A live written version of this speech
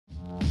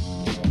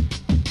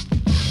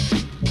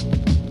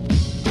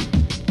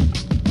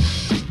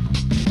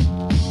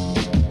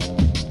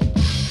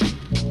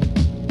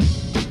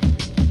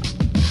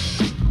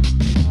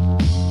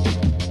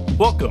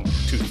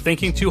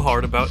Thinking Too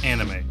Hard About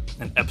Anime,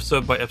 an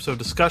episode-by-episode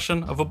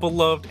discussion of a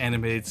beloved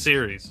animated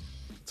series.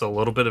 It's a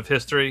little bit of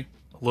history,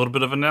 a little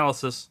bit of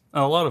analysis,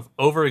 and a lot of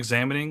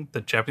over-examining the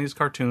Japanese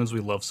cartoons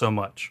we love so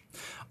much.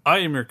 I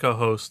am your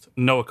co-host,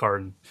 Noah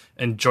Carden,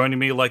 and joining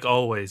me, like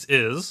always,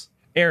 is...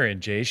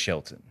 Aaron J.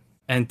 Shelton.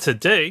 And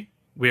today,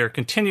 we are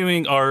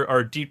continuing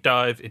our deep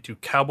dive into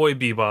Cowboy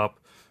Bebop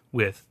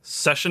with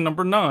session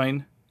number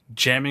 9,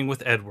 Jamming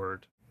with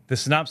Edward. The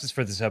synopsis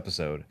for this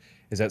episode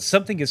is that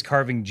something is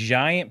carving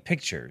giant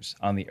pictures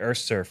on the Earth's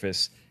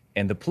surface,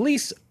 and the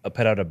police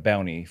put out a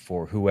bounty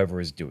for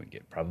whoever is doing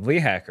it, probably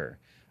a hacker,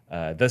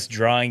 thus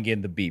drawing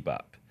in the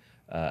Bebop.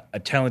 A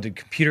talented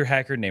computer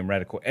hacker named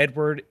Radical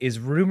Edward is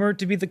rumored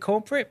to be the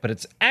culprit, but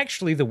it's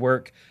actually the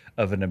work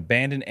of an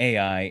abandoned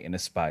AI in a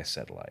spy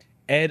satellite.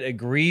 Ed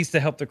agrees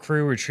to help the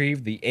crew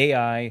retrieve the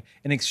AI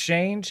in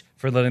exchange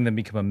for letting them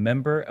become a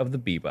member of the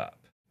Bebop.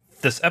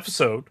 This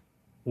episode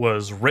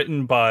was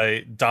written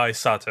by Dai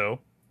Sato,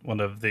 one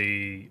of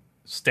the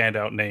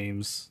standout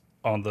names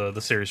on the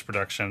series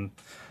production,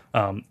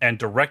 and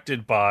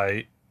directed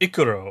by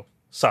Ikuro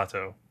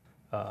Sato.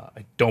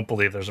 I don't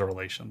believe there's a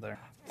relation there.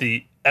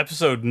 The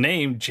episode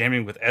name,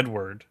 Jamming with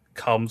Edward,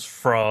 comes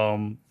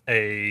from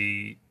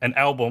an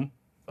album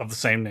of the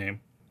same name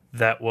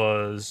that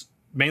was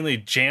mainly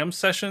jam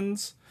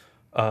sessions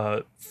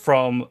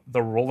from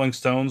the Rolling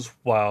Stones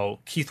while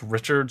Keith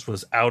Richards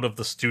was out of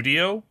the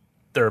studio.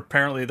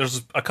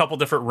 There's a couple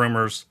different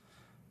rumors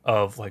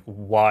of like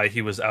why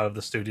he was out of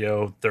the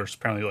studio. There's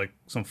apparently like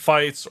some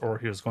fights, or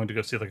he was going to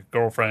go see like a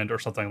girlfriend or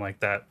something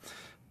like that.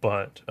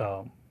 But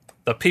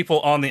the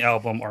people on the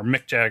album are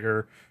Mick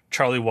Jagger,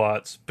 Charlie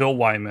Watts, Bill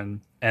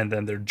Wyman, and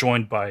then they're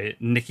joined by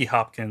Nicky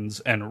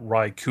Hopkins and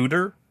Ry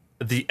Cooder.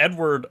 The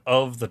Edward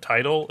of the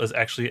title is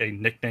actually a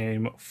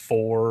nickname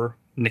for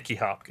Nicky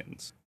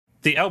Hopkins.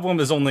 The album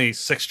is only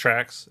 6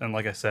 tracks, and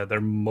like I said, they're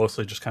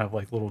mostly just kind of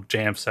like little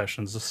jam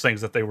sessions, just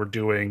things that they were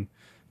doing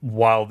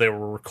while they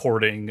were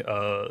recording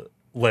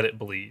Let It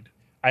Bleed.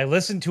 I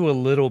listened to a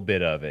little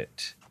bit of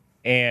it,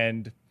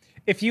 and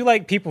if you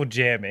like people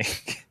jamming,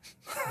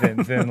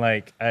 then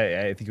like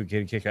I think you'll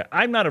get a kick out.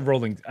 I'm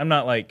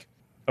not like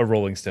a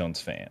Rolling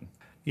Stones fan.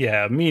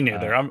 Yeah, me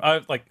neither.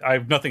 I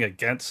have nothing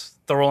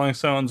against the Rolling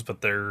Stones,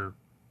 but they're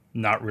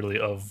not really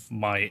of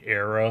my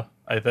era,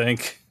 I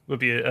think would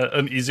be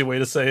an easy way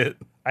to say it.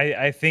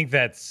 I think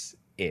that's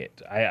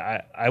it.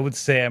 I would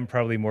say I'm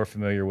probably more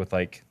familiar with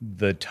like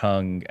the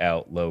tongue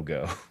out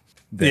logo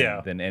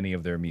than any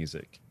of their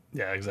music.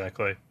 Yeah,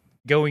 exactly.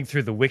 Going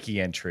through the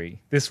wiki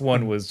entry, this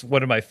one was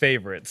one of my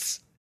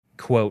favorites.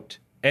 Quote,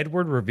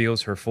 Edward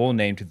reveals her full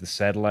name to the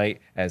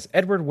satellite as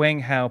Edward Wang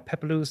Hao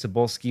Pepelu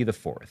Sobolski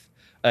IV.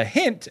 A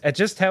hint at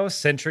just how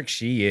eccentric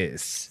she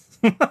is.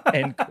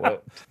 End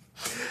quote.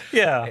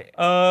 Yeah.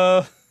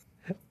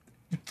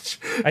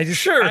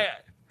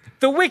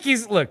 The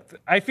wikis, look,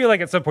 I feel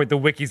like at some point the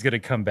wiki's going to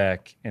come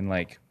back and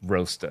like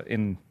roast us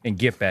and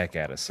get back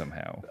at us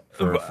somehow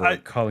for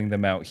calling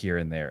them out here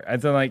and there.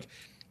 And then like,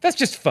 that's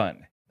just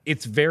fun.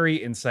 It's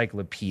very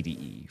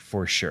encyclopedia-y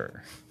for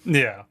sure.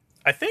 Yeah.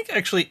 I think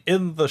actually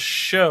in the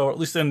show, or at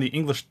least in the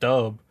English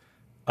dub,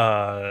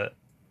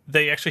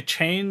 they actually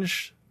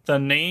change the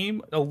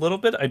name a little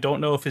bit. I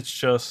don't know if it's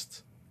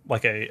just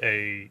like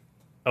a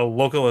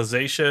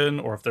localization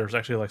or if there's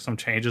actually like some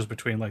changes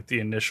between like the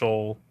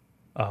initial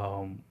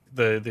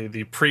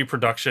the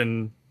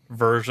pre-production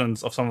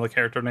versions of some of the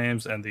character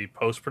names and the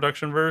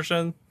post-production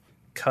version.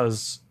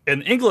 Because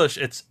in English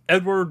it's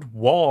Edward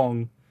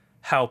Wong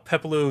Hao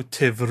Pepelu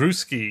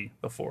Tivruski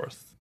IV.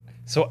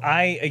 So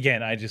I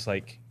just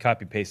like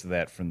copy pasted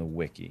that from the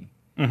wiki,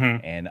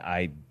 and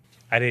I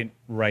didn't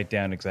write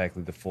down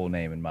exactly the full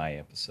name in my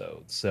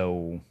episode.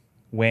 So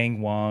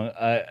Wang Wong,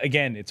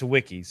 again, it's a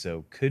wiki,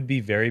 so could be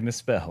very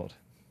misspelled.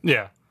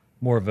 Yeah,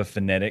 more of a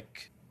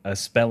phonetic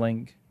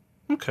spelling.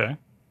 Okay,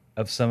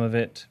 of some of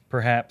it,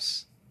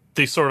 perhaps.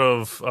 The sort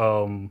of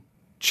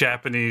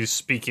Japanese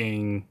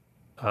speaking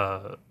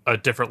a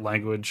different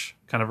language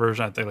kind of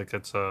version. I think like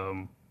it's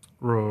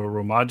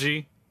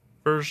Romaji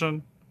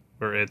version,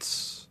 where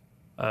it's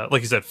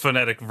like you said,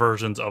 phonetic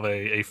versions of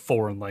a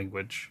foreign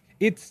language.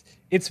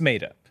 It's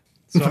made up.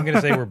 So I'm going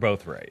to say we're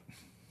both right.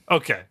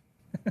 Okay.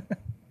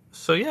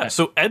 So yeah,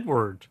 so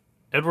Edward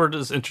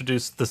is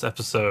introduced this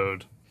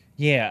episode.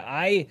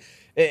 Yeah,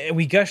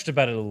 we gushed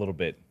about it a little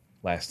bit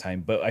last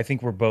time, but I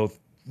think we're both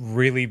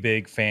really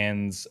big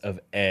fans of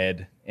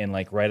Ed, and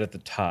like right at the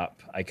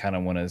top, I kind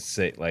of want to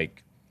say,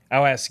 like,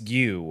 I'll ask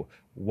you,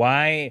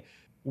 why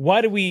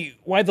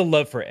the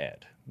love for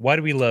Ed? Why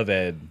do we love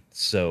Ed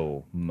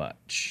so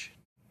much?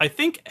 I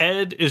think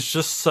Ed is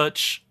just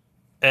such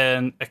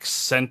an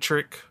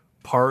eccentric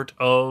part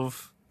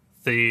of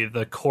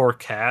the core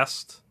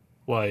cast.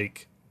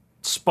 Like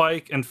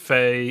Spike and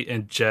Faye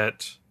and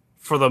Jet,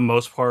 for the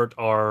most part,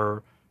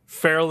 are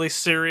fairly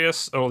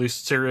serious, or at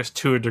least serious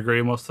to a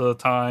degree most of the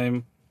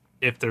time.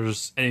 If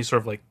there's any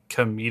sort of like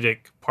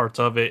comedic parts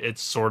of it,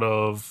 it's sort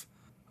of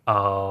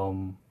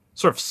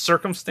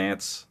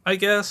circumstance, I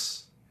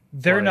guess.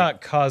 They're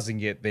not causing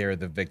it; they're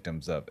the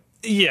victims of it.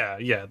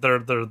 Yeah. They're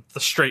the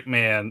straight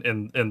man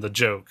in the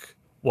joke,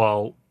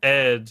 while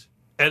Ed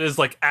is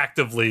like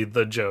actively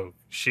the joke.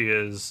 She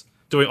is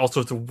doing all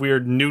sorts of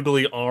weird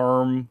noodly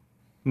arm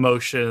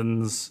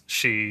motions.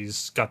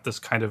 She's got this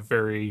kind of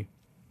very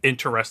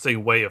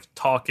interesting way of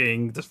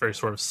talking, this very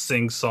sort of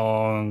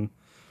sing-song,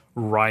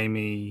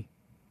 rhymey,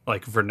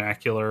 like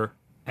vernacular.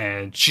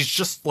 And she's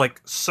just like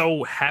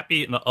so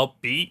happy and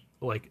upbeat,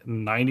 like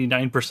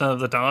 99% of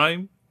the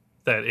time,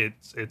 that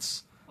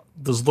it's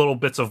those little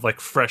bits of like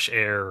fresh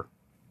air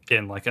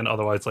in like an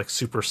otherwise like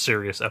super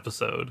serious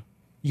episode.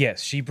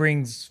 Yes, she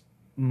brings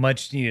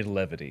much needed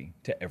levity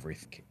to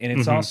everything. And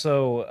it's Mm-hmm.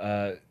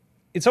 also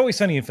It's Always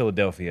Sunny in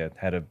Philadelphia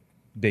had a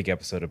big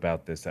episode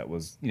about this that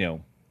was,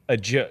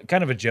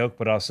 kind of a joke,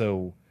 but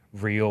also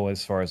real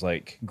as far as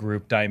like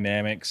group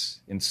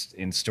dynamics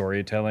in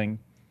storytelling,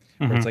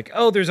 where Mm-hmm. it's like,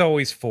 oh, there's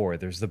always four.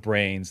 There's the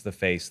brains, the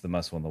face, the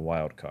muscle, and the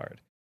wild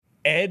card.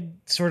 Ed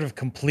sort of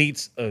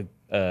completes a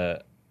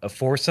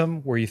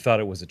foursome where you thought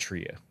it was a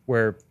trio,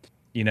 where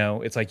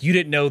it's like you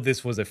didn't know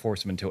this was a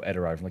foursome until Ed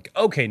arrived. I'm like,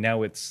 okay,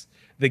 now it's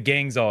the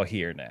gang's all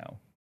here now.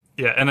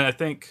 Yeah, and I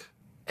think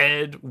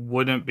Ed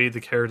wouldn't be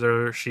the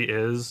character she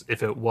is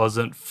if it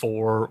wasn't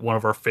for one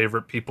of our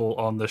favorite people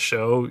on the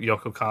show,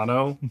 Yoko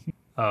Kano.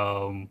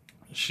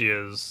 She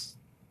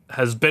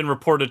has been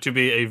reported to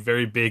be a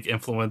very big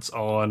influence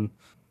on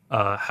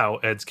how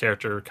Ed's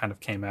character kind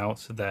of came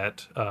out.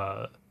 That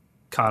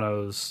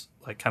Kano's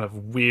like kind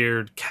of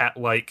weird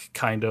cat-like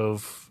kind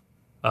of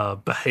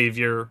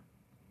behavior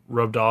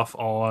rubbed off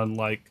on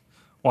like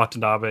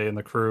Watanabe and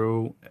the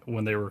crew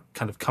when they were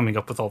kind of coming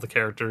up with all the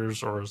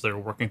characters or as they were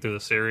working through the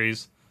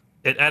series.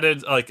 It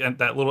added like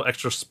that little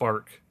extra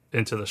spark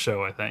into the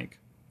show, I think.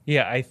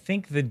 Yeah, I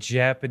think the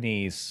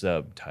Japanese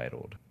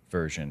subtitled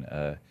version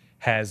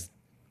has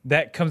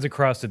that comes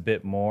across a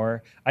bit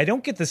more. I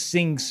don't get the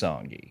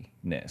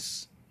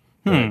sing-songiness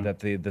that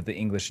the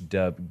English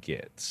dub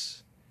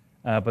gets,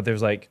 but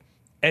there's like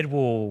Ed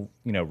will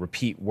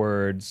repeat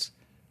words.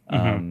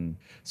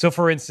 So,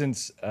 for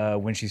instance,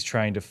 when she's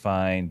trying to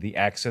find the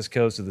access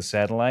codes to the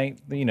satellite,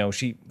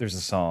 there's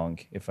a song.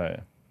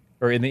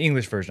 Or in the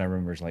English version, I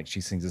remember like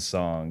she sings a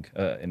song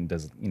and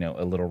does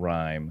a little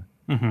rhyme.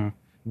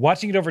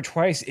 Watching it over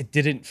twice, it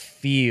didn't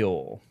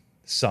feel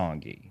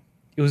songy.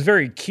 It was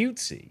very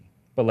cutesy,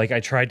 but like I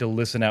tried to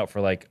listen out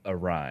for like a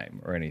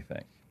rhyme or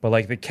anything. But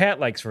like the cat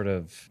like sort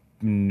of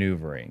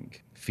maneuvering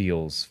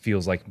feels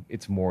like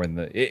it's more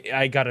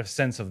I got a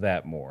sense of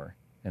that more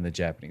in the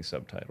Japanese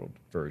subtitled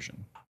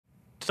version.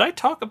 Did I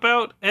talk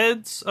about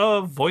Ed's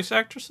voice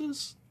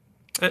actresses?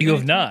 You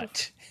have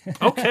not.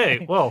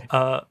 Okay,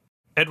 well,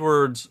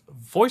 Edward's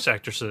voice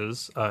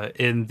actresses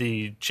in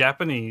the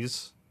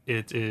Japanese,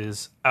 it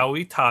is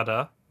Aoi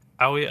Tada.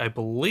 Aoi, I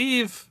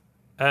believe,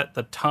 at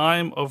the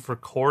time of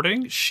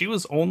recording, she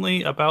was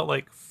only about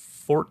like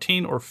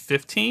 14 or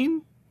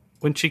 15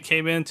 when she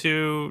came in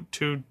to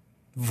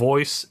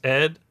voice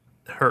Ed.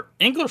 Her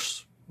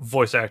English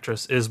voice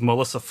actress is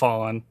Melissa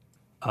Fawn,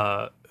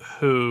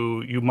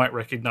 who you might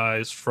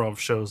recognize from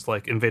shows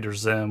like Invader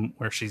Zim,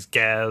 where she's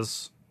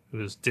Gaz,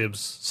 who is Dib's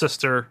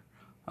sister.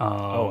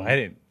 Oh,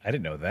 I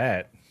didn't know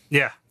that.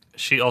 Yeah,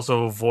 she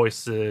also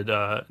voiced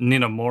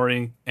Nina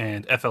Mori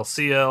and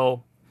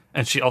FLCL,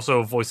 and she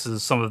also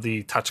voices some of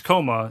the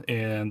Tachikoma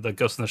in the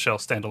Ghost in the Shell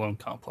standalone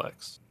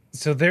complex.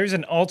 So there's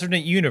an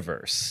alternate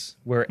universe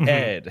where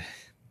Ed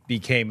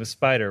became a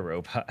spider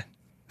robot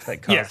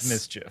that caused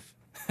mischief.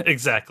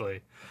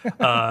 Exactly.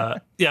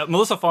 Yeah,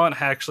 Melissa Font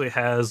actually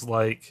has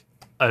like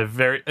a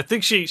very. I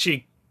think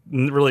she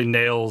really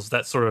nails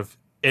that sort of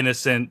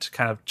innocent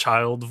kind of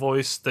child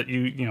voice that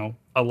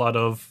a lot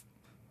of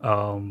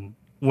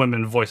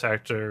women voice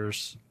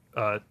actors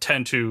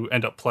tend to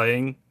end up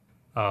playing,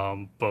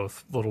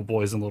 both little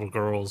boys and little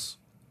girls.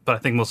 But I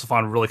think Melissa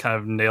Font really kind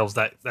of nails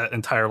that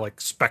entire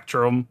like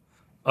spectrum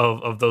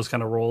of those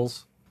kind of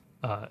roles.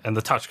 And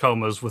the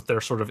Tachikomas with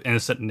their sort of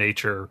innocent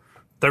nature,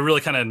 they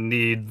really kind of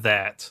need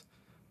that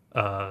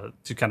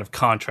to kind of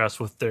contrast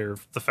with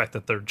the fact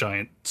that they're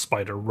giant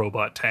spider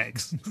robot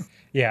tanks.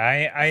 Yeah,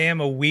 I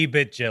am a wee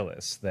bit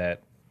jealous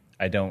that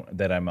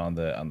I'm on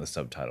the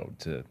subtitle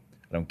I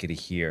don't get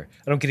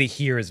to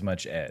hear as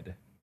much Ed.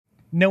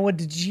 Noah,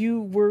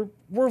 we're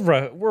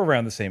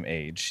around the same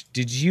age.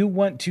 Did you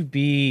want to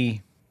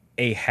be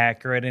a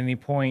hacker at any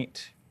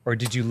point, or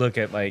did you look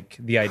at like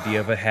the idea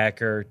of a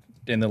hacker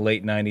in the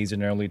late 90s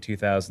and early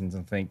 2000s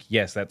and think,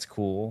 yes, that's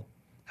cool?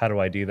 How do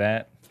I do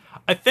that?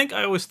 I think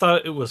I always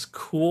thought it was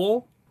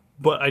cool,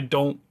 but I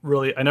don't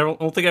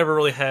think I ever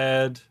really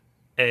had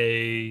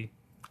a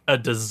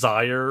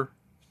desire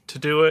to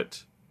do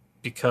it,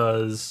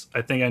 because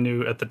I think I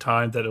knew at the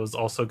time that it was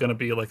also going to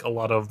be like a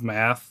lot of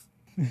math,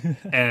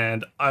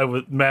 and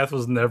math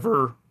was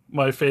never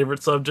my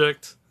favorite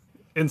subject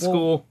in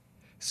school.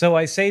 So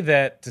I say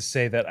that to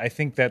say that I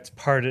think that's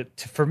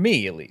for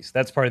me at least,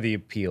 that's part of the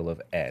appeal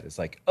of Ed. It's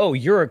like, oh,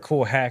 you're a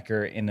cool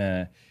hacker in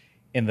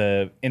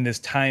this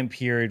time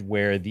period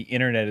where the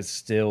internet is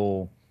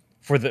still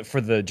for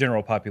the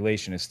general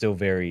population is still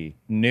very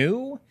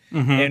new,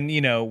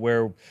 and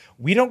where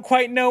we don't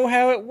quite know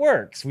how it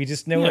works. We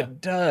just know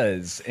it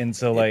does, and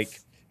so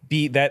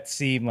that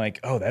seemed like,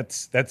 oh,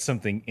 that's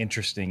something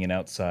interesting and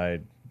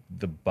outside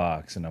the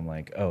box, and I'm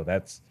like, oh,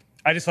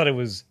 I just thought it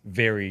was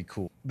very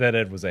cool that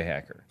Ed was a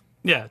hacker.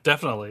 Yeah,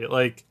 definitely.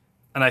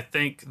 And I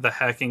think the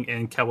hacking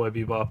in Cowboy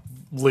Bebop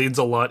leads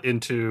a lot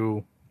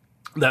into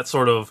that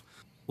sort of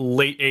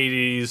late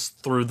 80s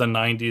through the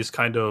 90s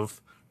kind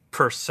of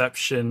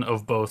perception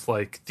of both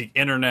like the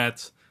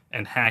internet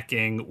and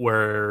hacking,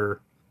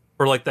 or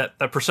like that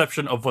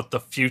perception of what the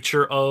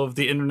future of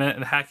the internet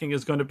and hacking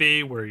is going to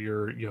be, where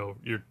you're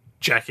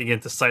jacking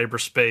into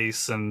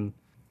cyberspace and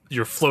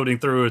you're floating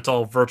through, it's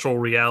all virtual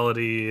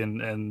reality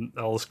and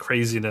all this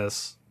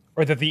craziness.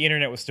 Or that the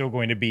internet was still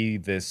going to be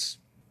this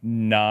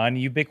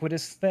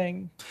non-ubiquitous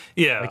thing.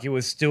 Yeah. Like it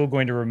was still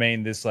going to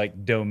remain this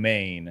like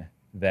domain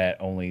that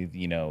only,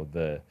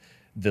 the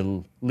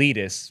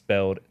elitists,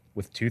 spelled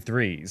with 2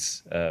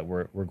 3s,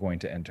 were going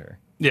to enter.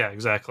 Yeah,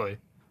 exactly.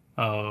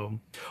 So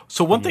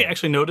one thing I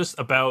actually noticed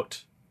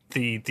about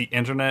the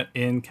internet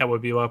in Cowboy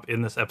Bebop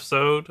in this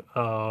episode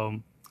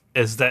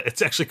is that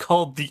it's actually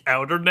called the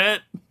Outer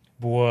Net.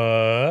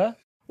 What?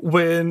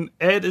 When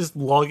Ed is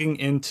logging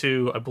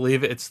into, I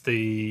believe it's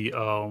the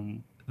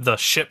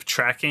ship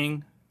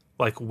tracking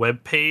like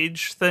web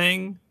page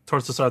thing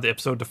towards the start of the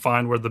episode to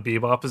find where the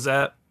Bebop is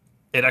at,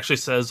 it actually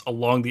says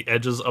along the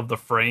edges of the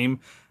frame,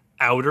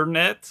 Outer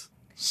Net.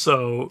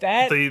 So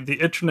the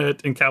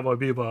internet in Cowboy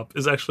Bebop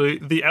is actually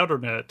the Outer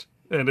Net,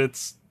 and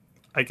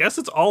I guess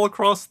it's all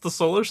across the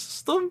solar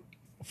system.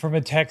 From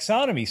a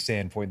taxonomy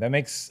standpoint, that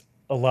makes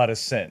a lot of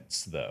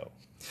sense, though.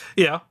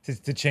 Yeah.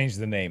 To change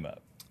the name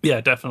up.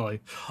 Yeah,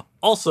 definitely.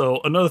 Also,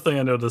 another thing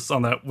I noticed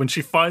on that, when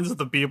she finds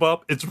the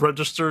Bebop, it's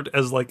registered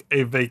as like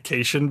a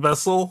vacation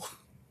vessel.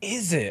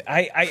 Is it?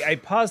 I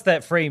paused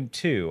that frame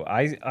too.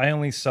 I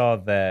only saw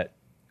that.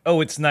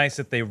 Oh, it's nice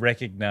that they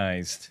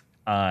recognized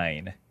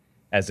Ein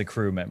as a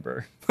crew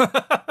member.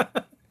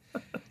 It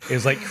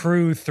was like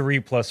crew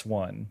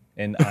 3+1,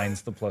 and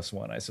Ein's the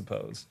 +1, I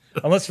suppose.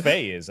 Unless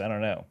Faye is, I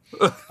don't know.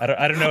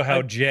 I don't know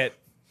how Jet,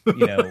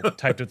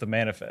 typed up the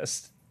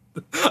manifest.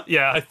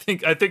 Yeah, I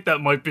think that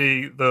might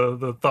be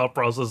the thought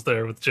process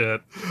there with Jet.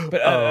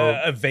 But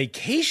a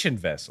vacation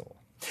vessel.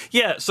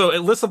 Yeah, so it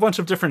lists a bunch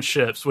of different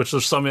ships, which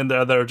there's some in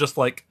there that are just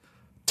like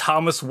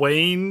Thomas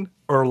Wayne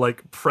or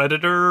like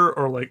Predator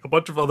or like a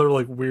bunch of other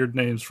like weird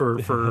names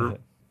for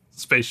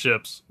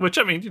spaceships. Which,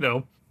 I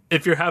mean,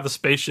 if you have a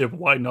spaceship,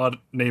 why not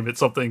name it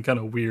something kind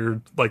of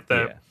weird like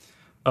that?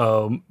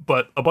 Yeah.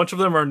 But a bunch of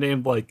them are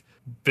named like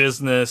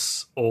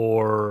business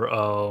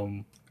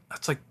or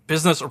it's like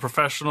business or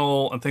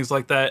professional and things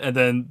like that. And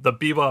then the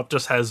Bebop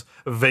just has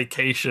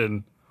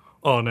vacation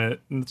on it.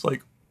 And it's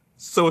like,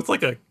 so it's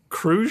like a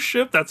cruise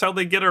ship? That's how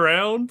they get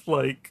around?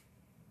 Like,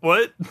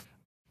 what?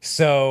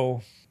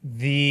 So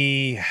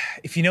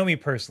if you know me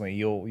personally,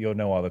 you'll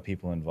know all the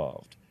people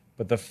involved.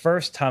 But the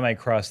first time I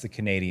crossed the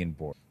Canadian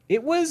border,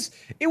 it was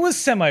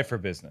semi for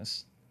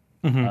business.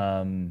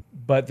 Mm-hmm.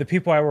 But the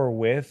people I were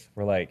with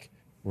were like,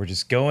 we're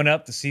just going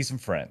up to see some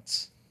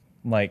friends.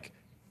 I'm like,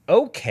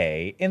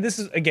 okay. And this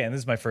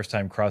is my first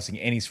time crossing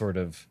any sort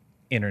of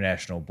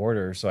international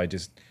border, so I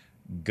just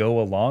go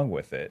along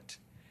with it.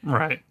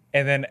 Right.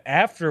 And then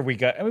after we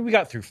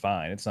got through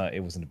fine. It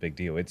wasn't a big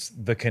deal. It's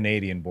the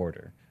Canadian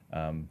border.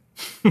 And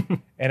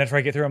after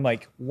I get through, I'm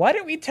like, why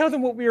didn't we tell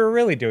them what we were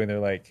really doing? They're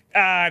like,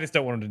 I just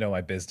don't want them to know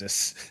my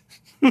business.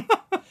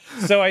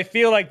 So I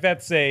feel like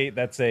that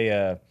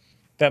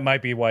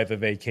might be why the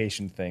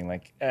vacation thing,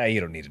 like,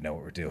 you don't need to know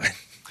what we're doing.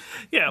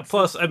 Yeah.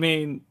 Plus, I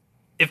mean,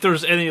 if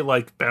there's any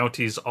like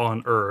bounties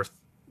on Earth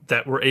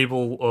that were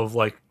able of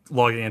like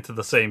logging into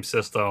the same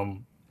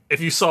system, if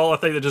you saw a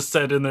thing that just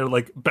said in there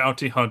like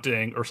bounty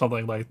hunting or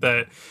something like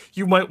that,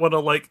 you might want to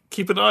like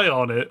keep an eye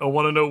on it and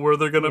want to know where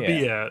they're going to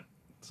be at.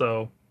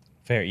 So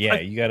fair. Yeah.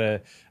 You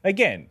gotta,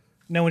 again,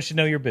 no one should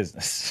know your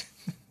business.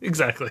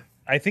 Exactly.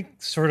 I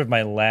think sort of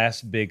my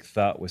last big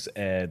thought was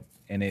Ed,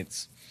 and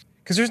it's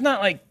because there's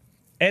not like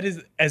Ed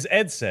is, as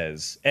Ed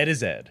says, Ed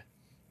is Ed,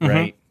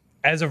 right?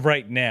 As of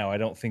right now, I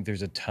don't think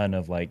there's a ton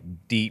of like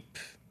deep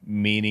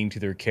meaning to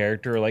their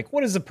character. Like,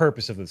 what is the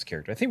purpose of this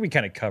character? I think we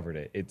kind of covered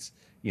it. It's,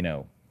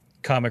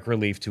 comic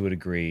relief to a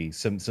degree,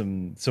 some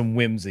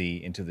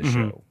whimsy into the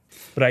show.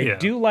 But I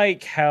do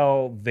like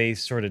how they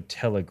sort of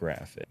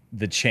telegraph it,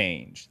 the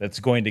change that's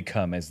going to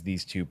come as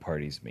these two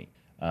parties meet.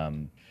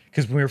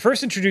 Because when we were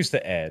first introduced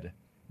to Ed,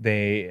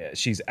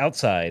 she's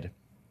outside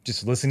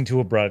just listening to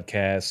a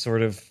broadcast,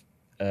 sort of,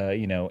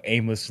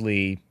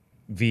 aimlessly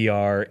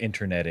VR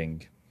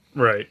interneting.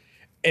 Right.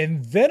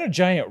 And then a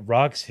giant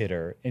rocks hit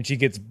her, and she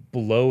gets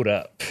blowed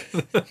up.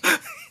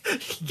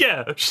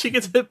 Yeah, she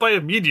gets hit by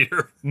a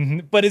meteor.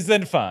 But is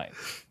then fine.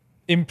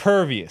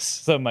 Impervious,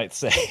 some might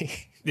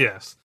say.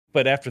 Yes.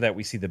 But after that,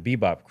 we see the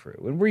Bebop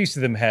crew. And we're used to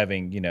them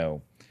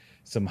having,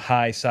 some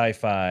high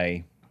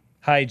sci-fi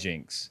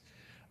hijinks.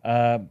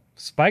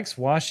 Spike's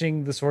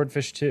watching the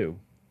Swordfish too.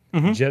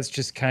 Jet's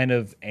just kind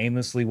of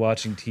aimlessly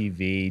watching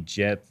TV.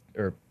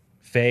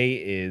 Faye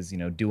is,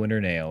 doing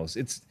her nails.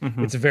 It's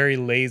a very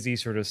lazy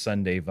sort of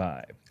Sunday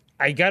vibe.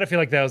 I gotta feel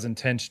like that was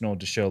intentional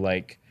to show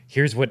like,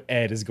 here's what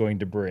Ed is going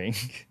to bring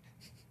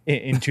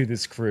into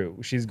this crew.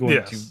 She's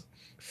going to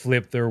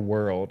flip their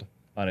world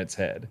on its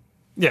head.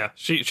 Yeah,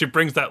 she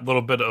brings that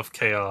little bit of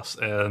chaos,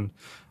 and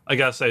I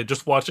gotta say,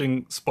 just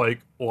watching Spike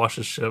wash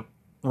his ship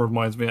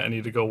reminds me I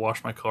need to go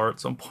wash my car at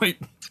some point.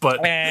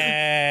 But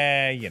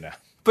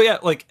But yeah,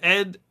 like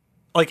Ed,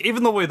 like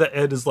even the way that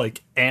Ed is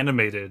like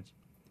animated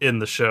in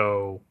the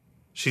show,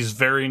 she's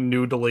very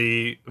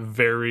noodly,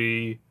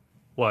 very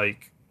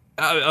like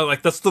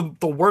like that's the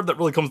word that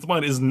really comes to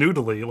mind is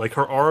noodly. Like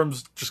her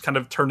arms just kind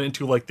of turn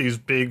into like these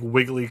big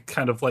wiggly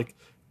kind of like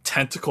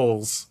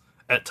tentacles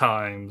at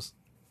times.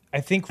 I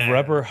think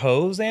rubber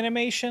hose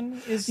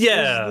animation is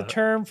the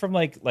term from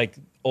like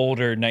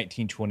older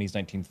 1920s,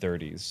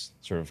 1930s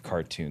sort of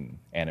cartoon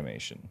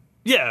animation.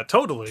 Yeah,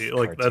 totally.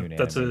 Like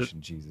that's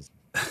animation, Jesus.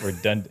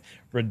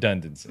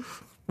 Redundancy.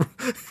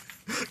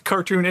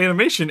 Cartoon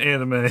animation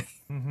anime.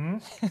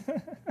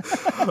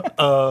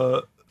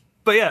 But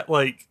yeah,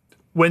 like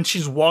when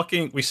she's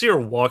walking, we see her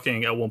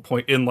walking at one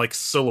point in like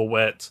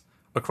silhouette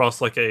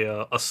across like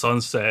a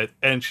sunset,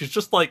 and she's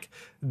just like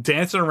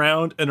dancing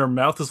around, and her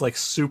mouth is like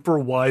super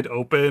wide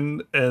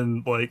open,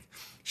 and like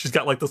she's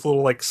got like this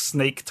little like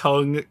snake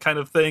tongue kind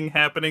of thing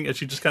happening, and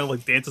she just kind of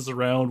like dances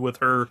around with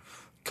her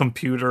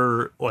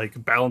computer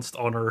like balanced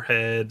on her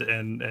head,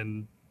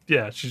 and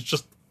yeah, she's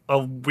just a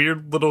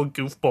weird little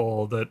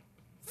goofball that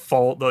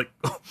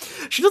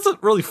she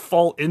doesn't really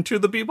fall into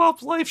the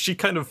Bebop's life, she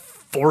kind of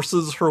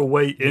forces her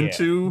way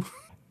into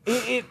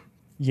Ed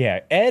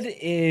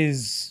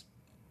is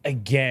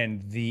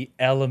again the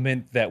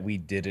element that we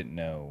didn't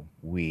know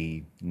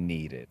we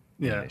needed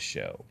in this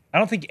show. I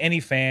don't think any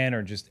fan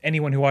or just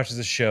anyone who watches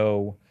the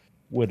show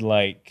would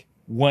like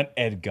want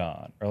Ed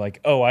gone, or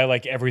like, oh, I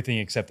like everything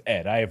except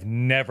Ed. I have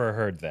never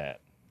heard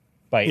that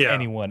by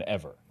anyone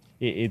ever.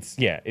 It's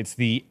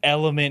the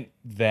element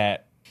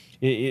that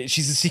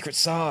she's the secret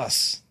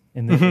sauce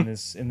in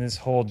this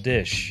whole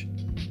dish.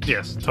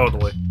 Yes,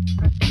 totally.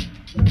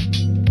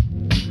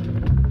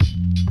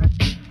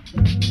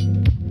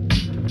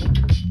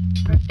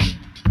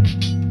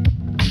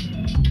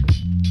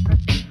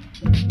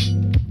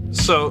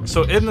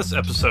 So in this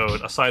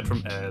episode, aside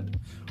from Ed,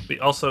 we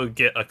also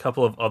get a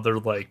couple of other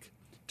like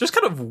just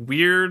kind of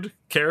weird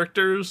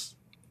characters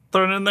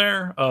thrown in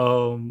there.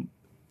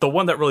 The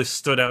one that really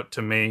stood out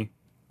to me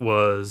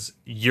was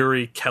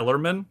Yuri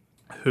Kellerman,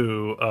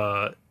 who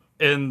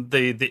in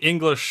the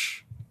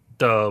English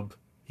dub,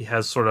 he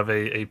has sort of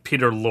a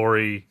Peter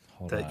Lorre,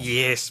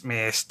 yes,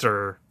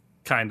 master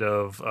kind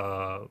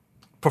of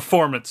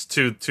performance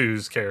to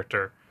his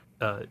character.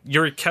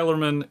 Yuri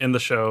Kellerman in the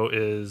show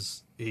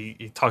is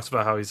he talks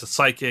about how he's a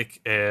psychic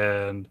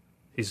and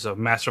he's a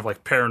master of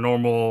like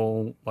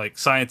paranormal like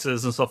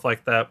sciences and stuff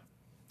like that.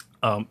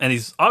 And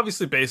he's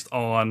obviously based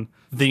on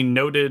the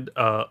noted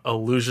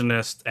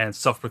illusionist and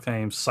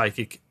self-proclaimed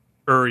psychic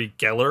Uri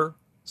Geller.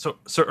 So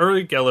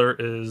Uri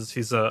Geller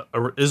he's a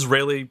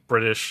Israeli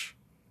British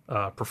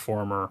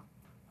performer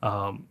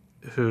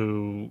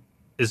who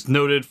is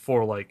noted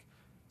for like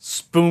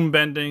spoon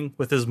bending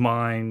with his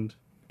mind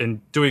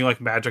and doing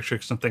like magic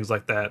tricks and things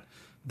like that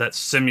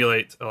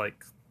simulate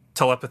like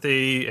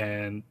telepathy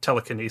and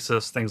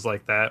telekinesis, things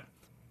like that.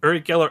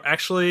 Uri Geller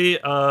actually,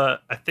 I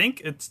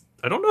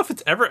don't know if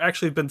it's ever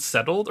actually been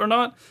settled or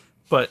not,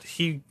 but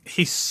he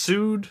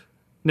sued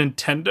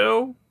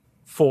Nintendo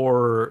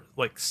for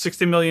like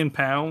 60 million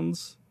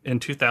pounds in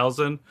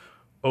 2000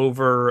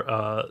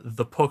 over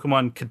the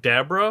Pokemon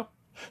Kadabra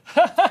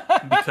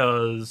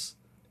because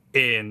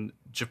in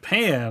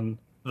Japan,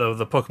 though,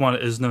 the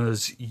Pokemon is known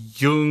as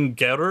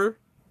Jungerer,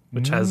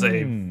 which has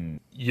a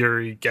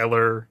Uri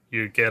Geller,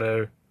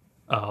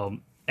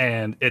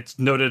 and it's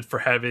noted for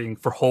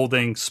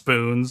holding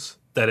spoons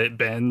that it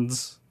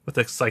bends with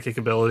its psychic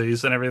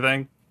abilities and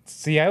everything.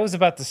 See, I was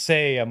about to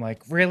say, I'm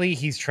like, really?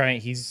 He's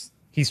trying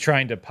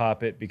to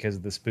pop it because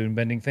of the spoon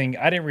bending thing.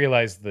 I didn't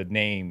realize the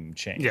name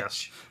changed.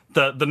 Yes,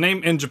 the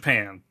name in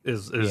Japan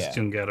is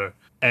Jungerer,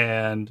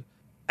 and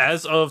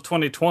as of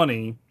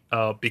 2020,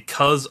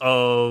 because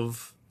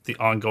of the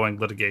ongoing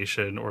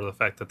litigation or the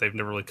fact that they've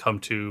never really come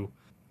to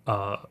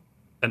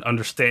an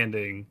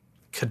understanding,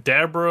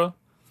 Kadabra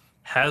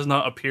has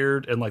not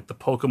appeared in like the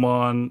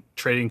Pokemon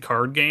trading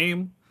card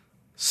game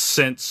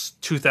since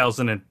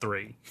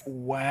 2003.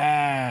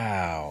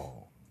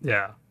 Wow.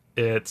 Yeah,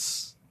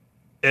 it's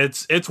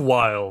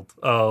wild.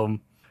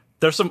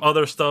 There's some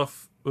other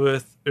stuff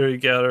with Uri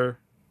Geller.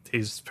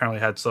 He's apparently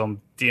had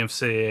some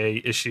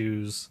DMCA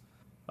issues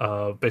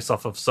based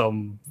off of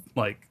some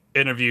like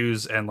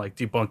interviews and like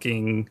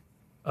debunking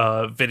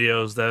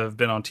videos that have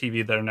been on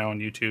TV that are now on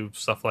YouTube,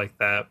 stuff like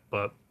that.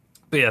 But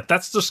yeah,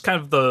 that's just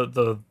kind of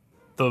the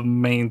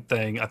main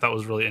thing I thought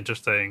was really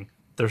interesting.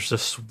 There's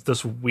just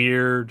this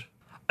weird,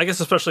 I guess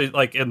especially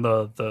like in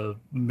the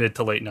mid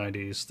to late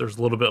 90s, there's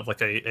a little bit of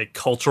like a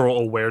cultural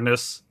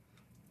awareness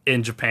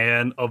in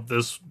Japan of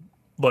this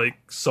like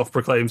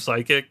self-proclaimed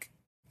psychic.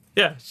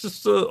 Yeah, it's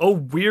just a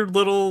weird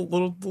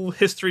little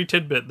history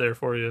tidbit there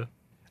for you.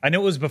 I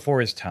know it was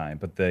before his time,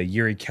 but the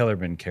Yuri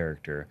Kellerman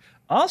character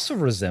also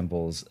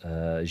resembles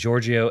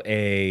Giorgio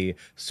A.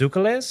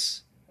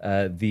 Tsoukalos.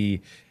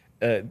 The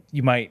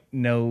You might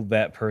know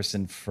that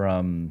person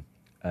from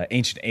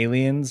Ancient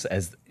Aliens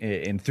as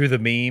in through the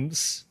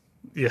memes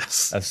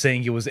Yes. of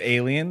saying it was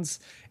aliens,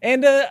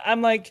 and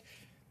I'm like,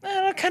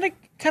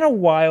 kind of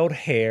wild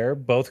hair,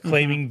 both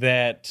claiming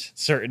that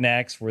certain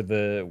acts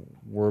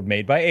were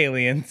made by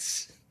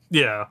aliens.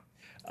 Yeah.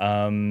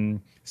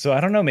 So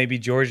I don't know. Maybe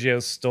Giorgio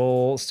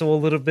stole a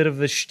little bit of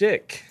the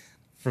shtick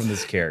from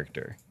this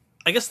character.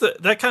 I guess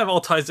that kind of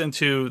all ties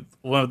into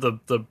one of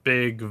the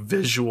big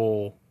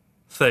visual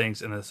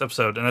things in this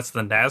episode, and that's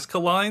the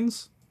Nazca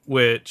lines,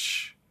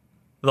 which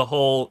the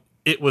whole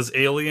 "it was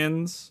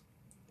aliens"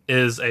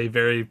 is a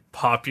very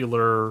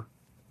popular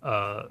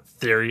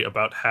theory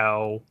about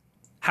how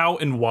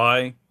and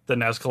why the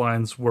Nazca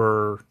lines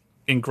were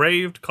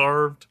engraved,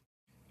 carved.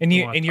 And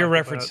You wanna you're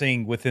talk about-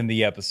 referencing within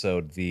the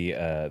episode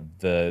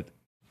the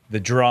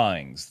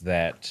drawings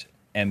that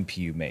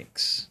MPU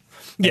makes.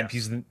 Yeah.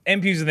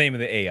 MPU's the name of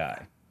the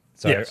AI.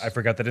 So Yes. I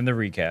forgot that in the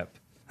recap.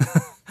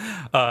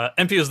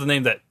 MP is the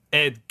name that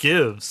Ed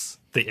gives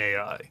the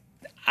AI.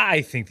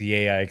 I think the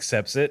AI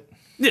accepts it.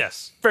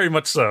 Yes, very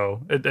much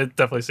so. It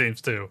definitely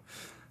seems to.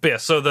 But yeah,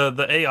 so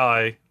the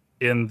AI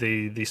in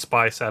the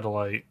spy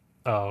satellite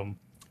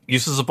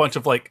uses a bunch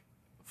of like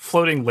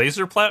floating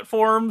laser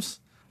platforms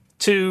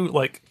to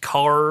like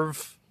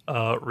carve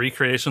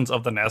recreations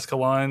of the Nazca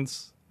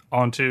lines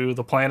onto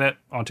the planet,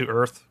 onto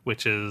Earth,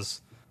 which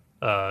is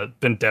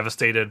been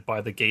devastated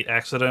by the gate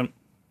accident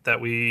that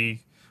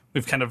we've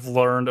kind of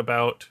learned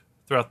about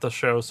throughout the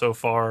show so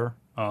far.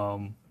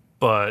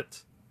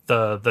 But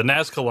the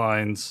Nazca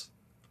lines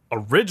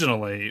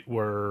originally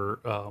were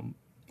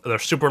they're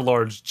super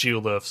large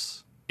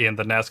geoliths in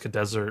the Nazca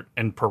Desert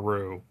in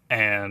Peru,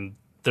 and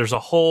there's a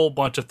whole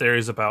bunch of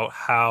theories about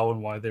how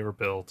and why they were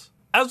built.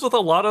 As with a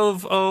lot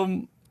of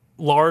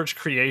large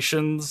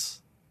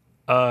creations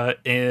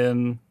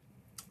in,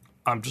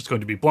 I'm just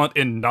going to be blunt,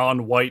 in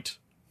non-white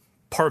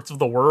parts of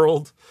the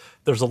world,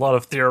 there's a lot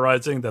of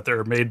theorizing that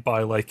they're made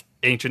by like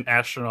ancient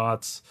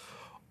astronauts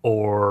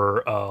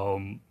or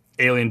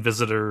alien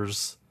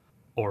visitors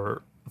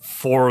or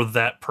for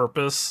that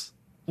purpose,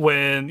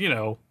 when, you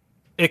know,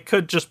 it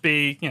could just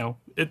be, you know,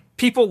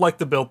 people like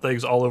to build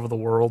things all over the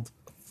world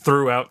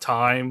throughout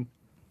time.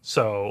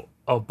 So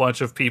a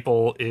bunch of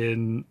people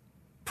in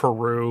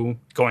Peru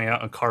going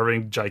out and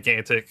carving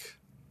gigantic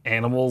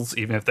animals,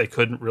 even if they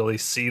couldn't really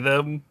see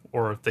them,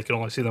 or if they could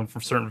only see them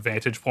from certain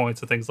vantage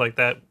points and things like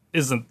that,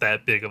 isn't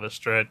that big of a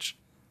stretch.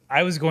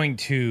 I was going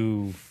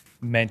to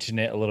mention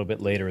it a little bit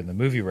later in the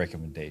movie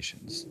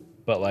recommendations,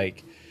 but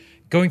like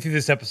going through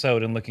this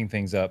episode and looking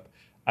things up,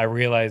 I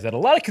realized that a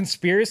lot of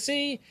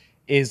conspiracy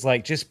is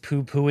like just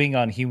poo-pooing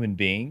on human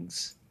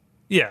beings.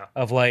 Yeah.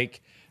 Of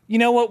like, you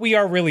know what, we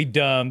are really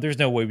dumb. There's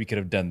no way we could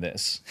have done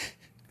this.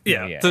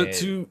 Yeah.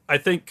 I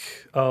think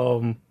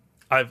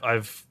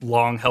I've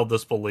long held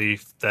this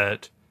belief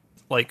that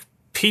like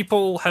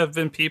people have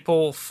been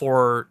people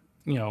for,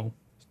 you know,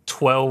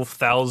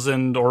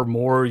 12,000 or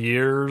more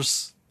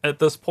years at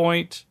this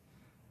point,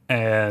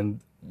 and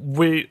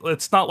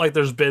it's not like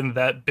there's been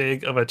that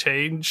big of a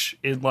change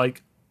in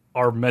like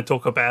our mental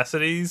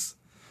capacities.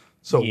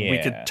 So we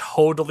could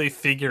totally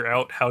figure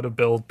out how to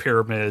build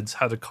pyramids,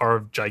 how to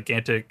carve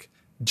gigantic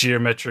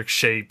geometric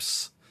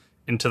shapes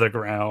into the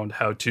ground,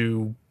 how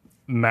to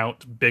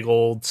mount big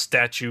old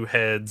statue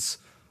heads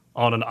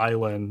on an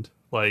island.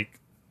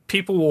 Like,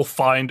 people will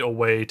find a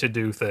way to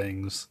do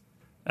things.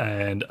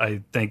 And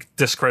I think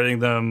discrediting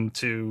them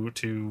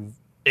to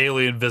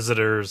alien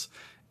visitors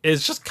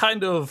is just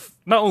kind of,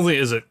 not only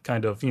is it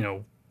kind of, you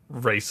know,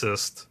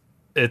 racist,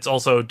 it's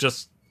also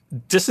just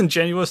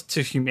disingenuous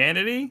to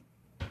humanity.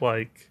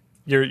 Like,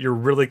 you're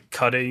really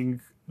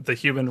cutting the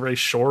human race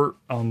short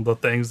on the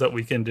things that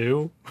we can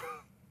do.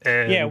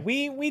 And yeah,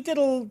 we did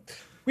a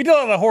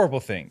lot of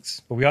horrible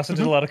things, but we also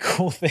did a lot of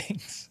cool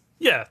things.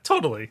 yeah,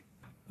 totally.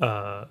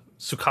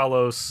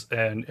 Tsoukalos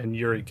and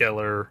Uri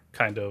Geller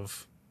kind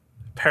of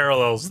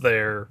parallels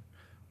there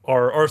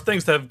are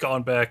things that have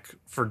gone back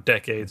for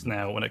decades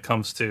now when it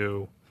comes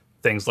to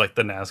things like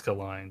the Nazca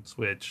lines,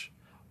 which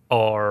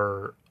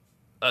are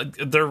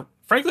they're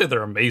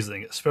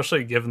amazing,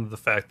 especially given the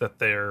fact that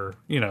they're,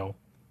 you know,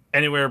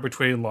 anywhere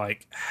between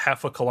like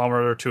half a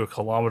kilometer to a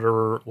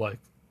kilometer like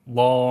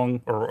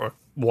long or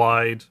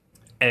wide,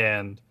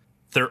 and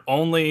they're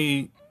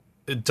only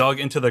dug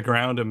into the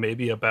ground and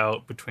maybe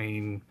about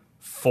between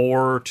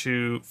 4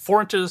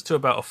 inches to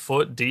about a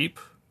foot deep.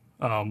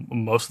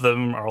 Most of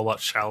them are a lot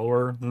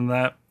shallower than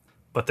that,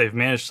 but they've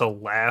managed to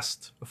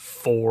last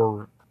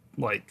for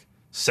like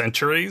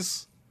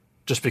centuries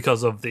just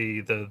because of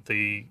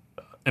the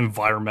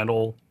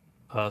environmental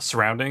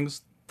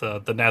surroundings. The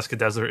Nazca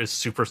Desert is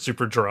super,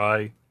 super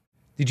dry.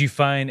 Did you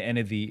find any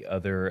of the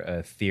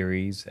other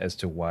theories as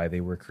to why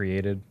they were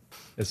created,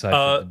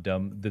 aside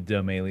from the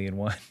dumb alien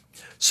one?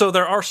 So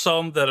there are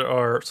some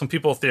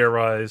people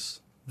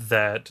theorize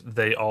that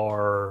they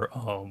are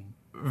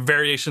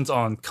variations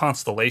on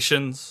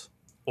constellations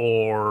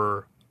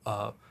or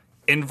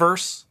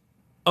inverse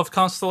of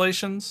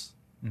constellations,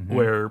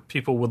 where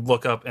people would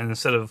look up and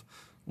instead of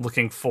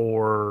looking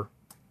for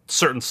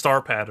certain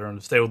star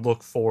patterns, they would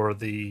look for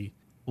the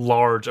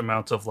large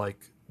amounts of like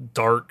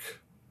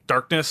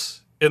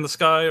darkness in the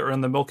sky or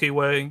in the Milky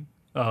Way,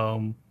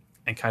 and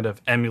kind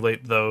of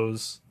emulate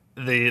those.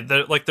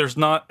 Like there's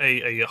not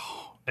a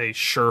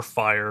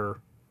surefire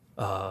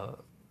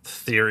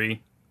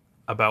theory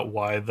about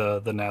why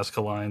the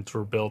Nazca lines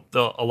were built.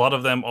 A lot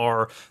of them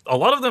are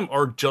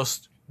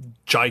just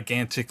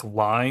gigantic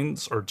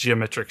lines or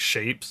geometric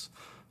shapes.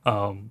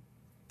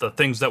 The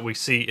things that we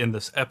see in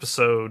this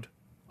episode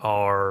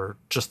are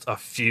just a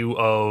few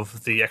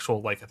of the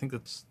actual, like, I think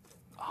it's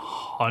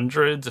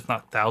hundreds, if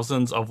not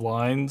thousands, of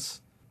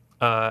lines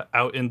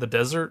out in the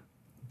desert.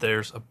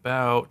 There's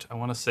about, I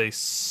want to say,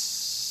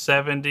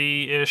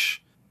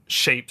 70-ish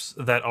shapes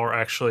that are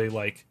actually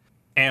like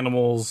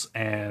animals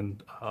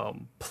and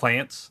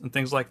plants and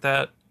things like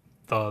that.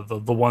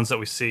 The ones that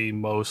we see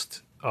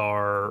most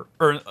are,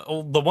 or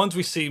the ones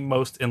we see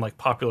most in like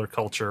popular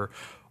culture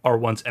are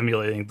ones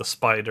emulating the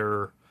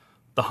spider,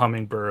 the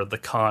hummingbird, the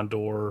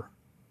condor,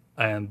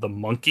 and the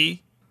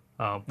monkey.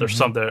 There's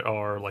some that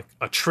are like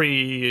a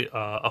tree,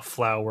 a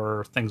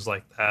flower, things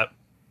like that.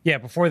 Yeah,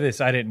 before this,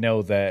 I didn't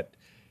know that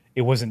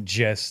it wasn't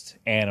just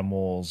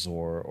animals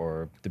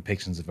or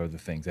depictions of other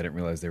things. I didn't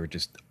realize there were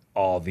just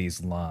all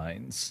these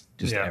lines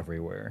just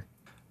everywhere.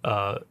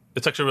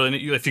 It's actually really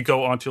neat. If you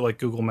go onto like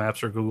Google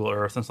Maps or Google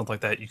Earth and stuff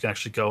like that, you can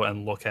actually go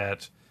and look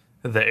at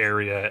the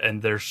area,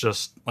 and there's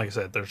just, like I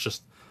said, there's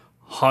just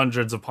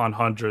hundreds upon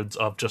hundreds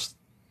of just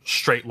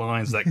straight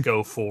lines that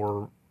go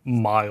for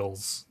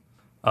miles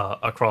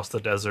across the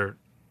desert.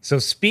 So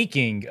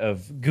speaking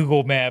of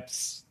Google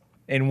Maps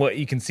and what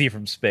you can see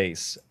from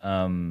space,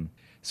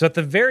 so at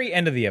the very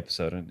end of the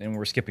episode, and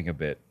we're skipping a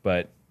bit,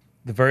 but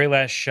the very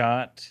last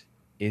shot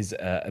is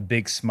a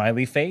big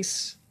smiley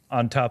face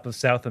on top of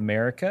South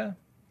America.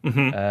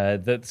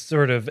 That's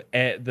sort of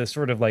the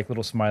sort of like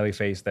little smiley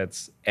face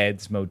that's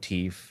Ed's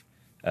motif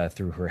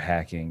through her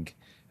hacking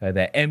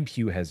that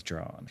MPU has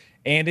drawn,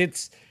 and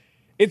it's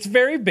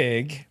very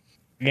big,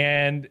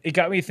 and it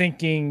got me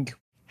thinking: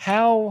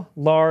 how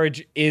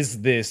large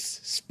is this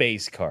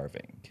space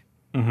carving?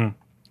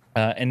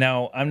 And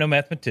now I'm no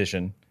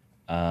mathematician.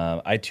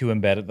 I too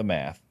am bad at the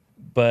math,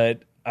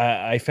 but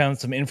I found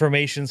some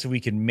information so we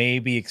can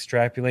maybe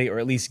extrapolate or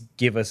at least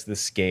give us the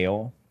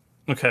scale.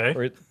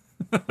 Okay.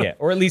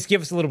 Or at least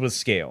give us a little bit of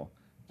scale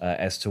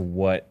as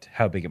to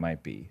how big it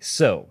might be.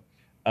 So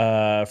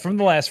from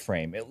the last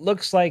frame, it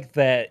looks like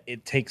that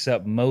it takes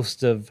up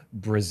most of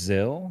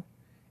Brazil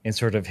and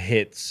sort of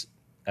hits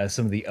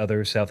some of the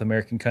other South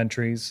American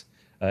countries.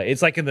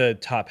 It's like in the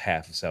top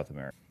half of South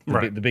America,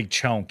 the big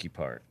chunky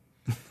part.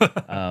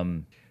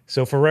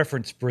 So for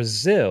reference,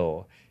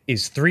 Brazil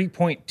is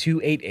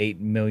 3.288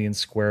 million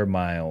square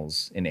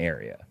miles in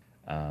area.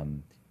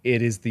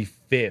 It is the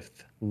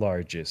 5th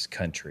largest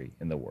country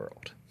in the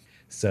world.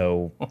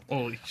 So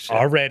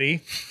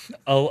already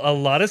a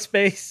lot of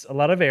space, a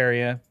lot of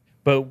area,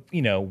 but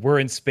we're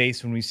in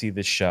space when we see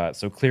this shot.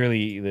 So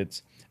clearly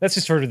that's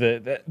just sort of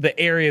the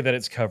area that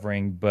it's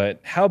covering, but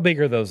how big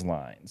are those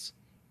lines?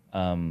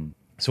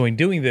 So in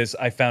doing this,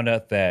 I found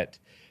out that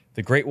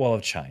the Great Wall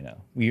of China,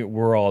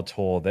 we're all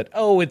told that,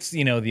 it's,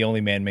 the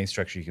only man-made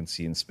structure you can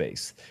see in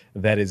space.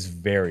 That is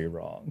very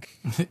wrong.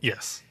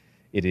 Yes.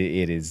 It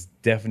is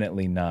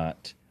definitely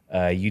not.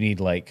 You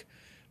need like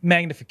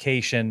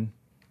magnification,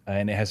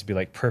 and it has to be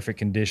like perfect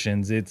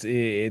conditions.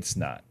 It's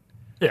not.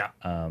 Yeah.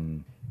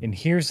 And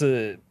here's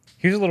a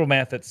little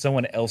math that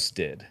someone else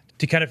did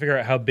to kind of figure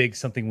out how big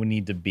something would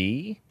need to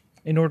be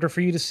in order for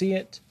you to see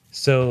it.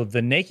 So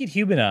the naked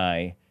human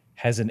eye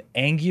has an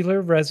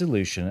angular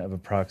resolution of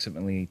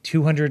approximately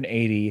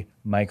 280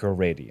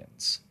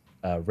 microradians.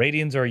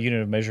 Radians are a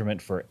unit of measurement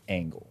for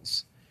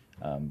angles.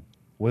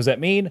 What does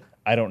that mean?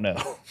 I don't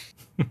know.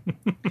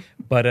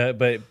 but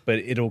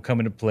it'll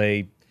come into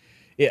play.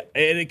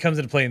 It comes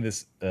into play in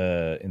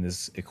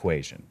this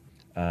equation.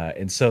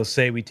 And so,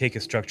 say we take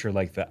a structure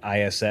like the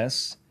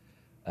ISS,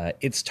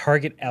 its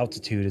target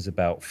altitude is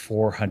about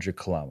 400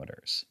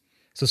 kilometers.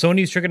 So someone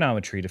used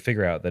trigonometry to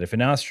figure out that if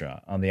an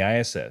astronaut on the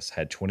ISS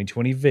had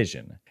 20/20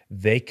 vision,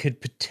 they could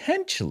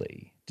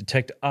potentially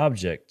detect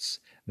objects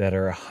that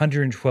are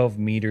 112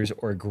 meters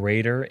or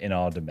greater in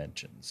all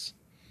dimensions.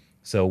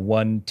 So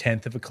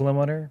 1/10 of a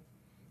kilometer,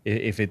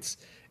 if it's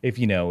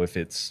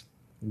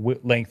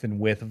length and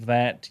width of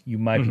that, you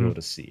might be able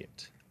to see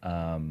it.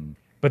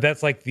 But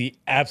that's like the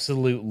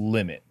absolute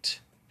limit.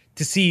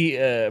 To see,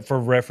 for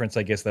reference,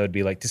 I guess that would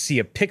be like to see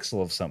a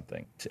pixel of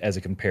something as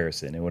a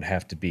comparison. It would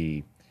have to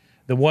be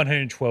the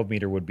 112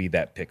 meter would be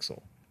that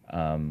pixel.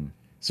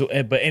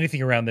 But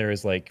anything around there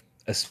is like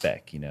a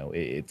speck,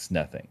 it's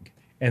nothing.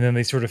 And then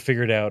they sort of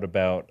figured out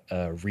about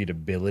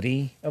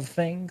readability of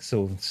things.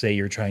 So say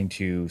you're trying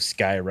to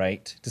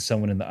skywrite to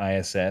someone in the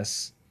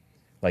ISS,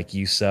 like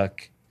you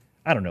suck.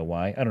 I don't know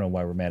why. I don't know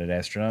why we're mad at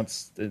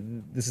astronauts.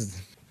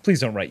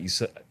 Please don't write you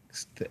suck.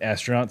 the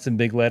astronauts in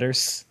big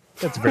letters.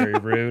 That's very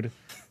rude.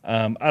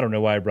 I don't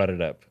know why I brought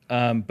it up.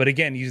 But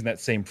again, using that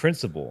same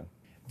principle,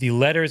 the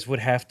letters would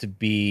have to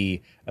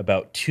be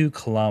about 2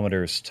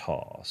 kilometers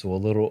tall, so a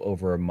little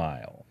over a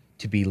mile,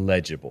 to be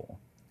legible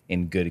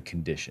in good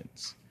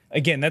conditions.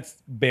 Again,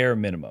 that's bare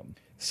minimum.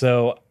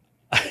 So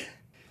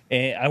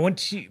and I went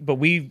to, but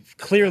we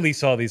clearly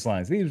saw these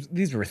lines.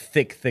 These were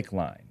thick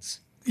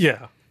lines.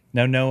 Yeah.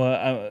 Now,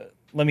 Noah,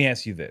 let me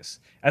ask you this.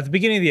 At the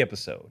beginning of the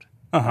episode,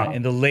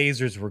 and the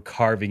lasers were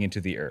carving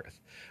into the earth,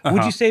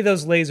 would you say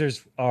those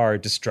lasers are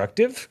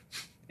destructive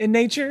in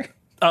nature?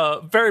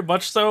 Very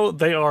much so.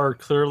 They are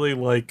clearly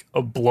like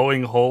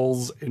blowing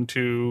holes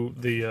into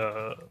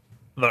the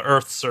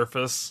Earth's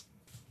surface.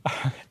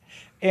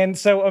 And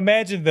so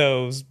imagine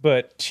those,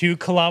 but 2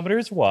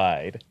 kilometers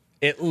wide,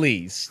 at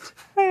least,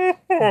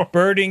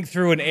 birding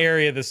through an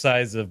area the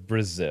size of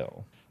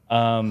Brazil.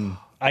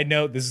 I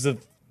know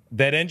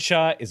that end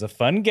shot is a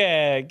fun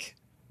gag,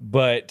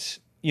 but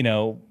you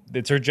know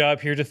it's her job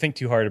here to think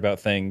too hard about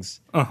things.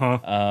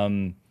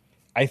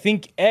 I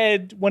think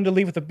Ed wanted to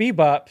leave with a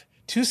bebop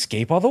to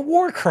escape all the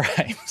war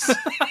crimes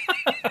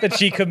that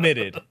she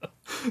committed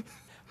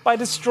by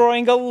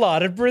destroying a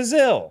lot of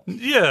Brazil.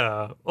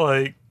 Yeah,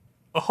 like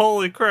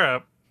holy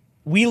crap.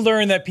 We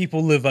learn that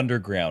people live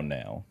underground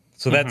now,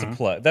 so that's a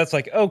plus. That's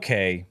like,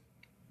 okay,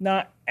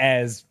 not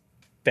as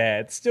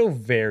bad, still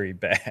very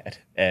bad,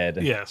 Ed.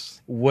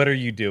 Yes. What are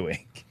you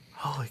doing?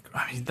 Holy,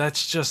 I mean,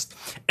 that's just,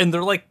 and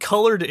they're like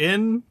colored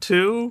in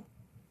too.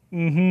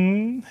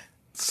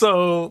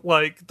 So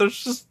like,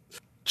 there's just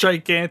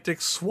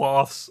gigantic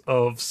swaths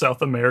of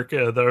South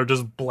America that are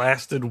just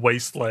blasted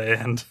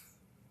wasteland.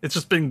 It's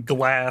just been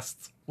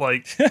glassed.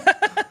 Like,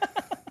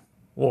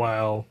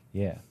 wow.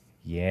 Yeah.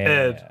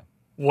 Ed,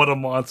 what a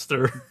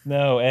monster.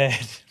 No,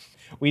 Ed,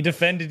 we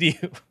defended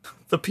you.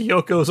 The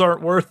Piocos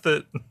aren't worth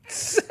it.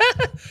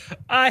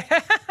 I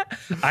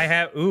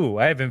have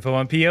info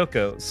on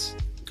Piocos.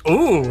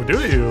 Ooh, do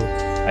you?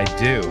 I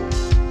do.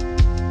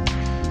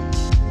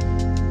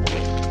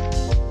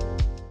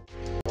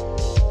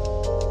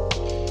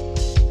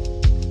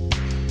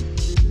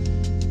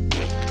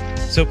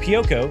 So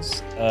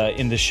Piocos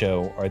in the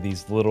show are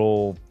these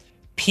little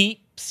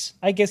peeps,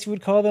 I guess you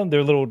would call them.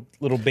 They're little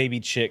baby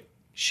chick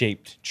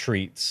shaped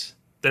treats.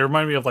 They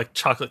remind me of like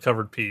chocolate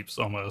covered Peeps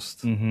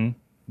almost.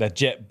 That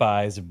Jet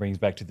buys and brings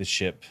back to the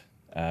ship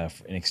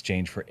in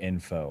exchange for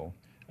info.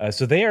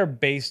 So they are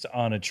based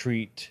on a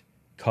treat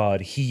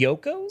called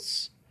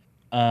Hiyokos.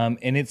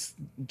 And it's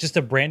just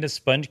a brand of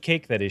sponge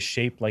cake that is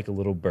shaped like a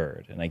little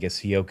bird. And I guess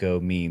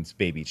Hiyoko means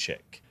baby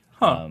chick.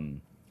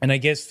 And I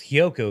guess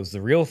Hiyokos,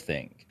 the real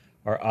thing,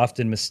 are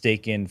often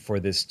mistaken for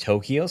this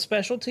Tokyo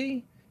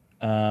specialty.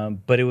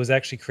 But it was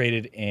actually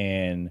created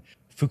in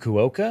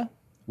Fukuoka,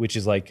 which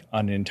is like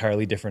on an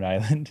entirely different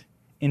island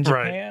in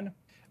Japan.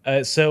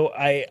 So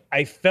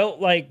I felt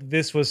like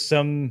this was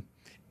some,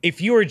 if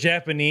you were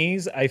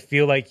Japanese, I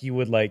feel like you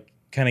would like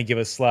kind of give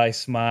a sly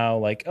smile,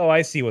 like, oh,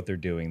 I see what they're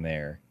doing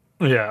there.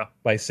 Yeah.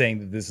 By saying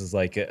that this is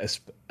like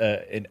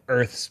an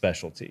Earth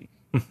specialty.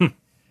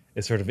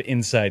 It's sort of an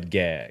inside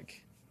gag.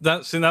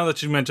 So now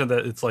that you mentioned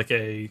that it's like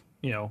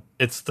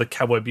it's the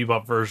Cowboy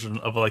Bebop version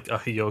of like a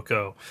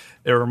Hiyoko,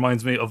 it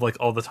reminds me of like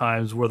all the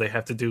times where they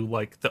have to do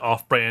like the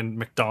off-brand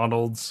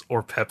McDonald's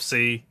or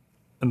Pepsi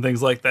and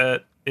things like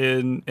that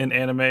in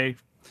anime,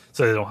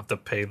 so they don't have to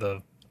pay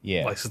the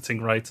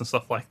licensing rights and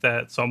stuff like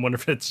that. So I'm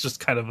wondering if it's just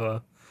kind of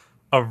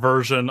a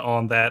version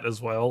on that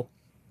as well.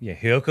 Yeah,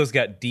 Hyoko's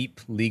got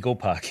deep legal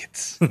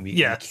pockets. We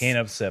can't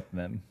upset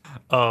them.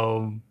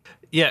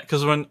 Yeah,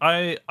 because when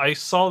I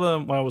saw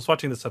them, when I was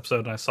watching this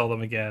episode and I saw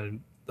them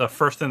again, the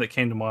first thing that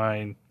came to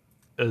mind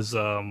is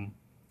I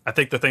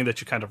think the thing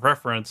that you kind of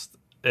referenced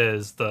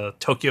is the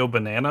Tokyo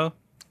Banana.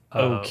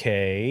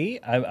 Okay,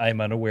 I'm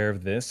unaware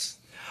of this.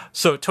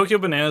 So Tokyo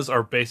Bananas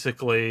are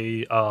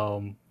basically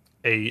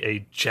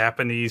a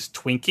Japanese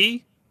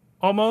Twinkie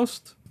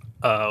almost,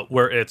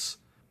 where it's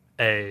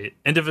a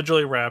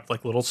individually wrapped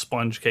like little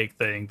sponge cake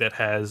thing that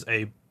has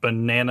a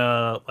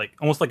banana, like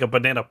almost like a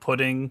banana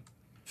pudding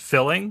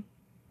filling.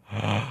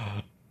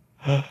 I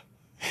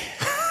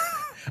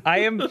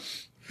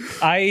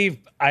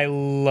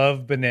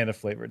love banana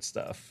flavored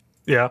stuff.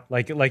 Yeah,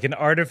 like an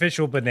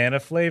artificial banana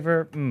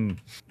flavor.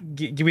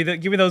 Give me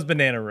those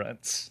banana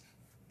runs.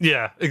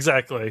 Yeah,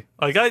 exactly.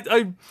 Like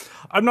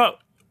I'm not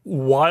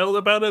wild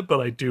about it, but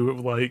I do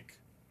like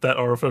that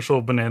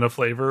artificial banana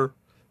flavor.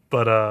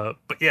 But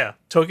yeah,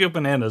 Tokyo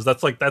Bananas.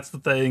 That's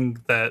the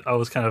thing that I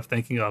was kind of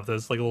thinking of.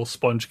 That's like a little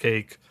sponge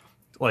cake,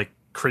 like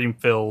cream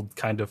filled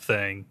kind of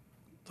thing.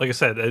 Like I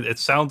said, it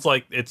sounds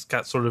like it's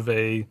got sort of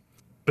a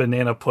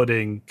banana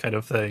pudding kind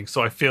of thing.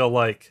 So I feel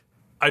like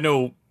I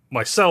know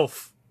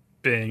myself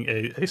being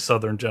a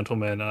Southern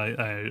gentleman.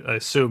 I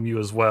assume you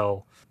as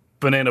well.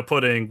 Banana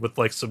pudding with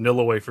like some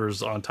Nilla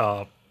wafers on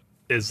top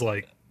is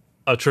like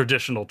a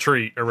traditional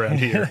treat around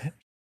here.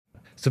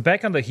 So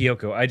back on the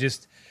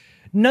Hiyoko,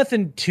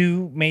 nothing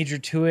too major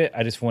to it.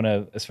 I just want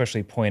to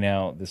especially point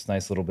out this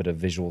nice little bit of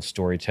visual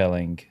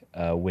storytelling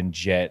when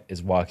Jet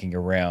is walking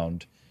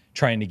around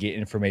trying to get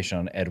information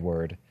on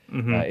Edward.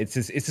 It's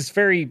this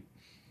very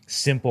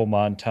simple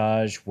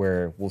montage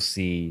where we'll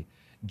see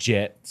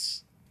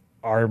Jet's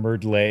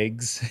armored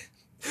legs,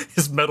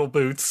 His metal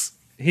boots.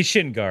 his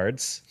shin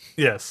guards.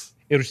 Yes.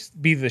 It'll just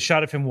be the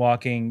shot of him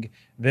walking.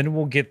 Then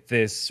we'll get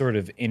this sort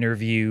of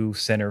interview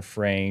center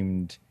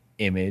framed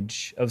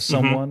image of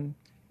someone,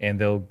 and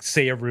they'll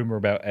say a rumor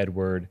about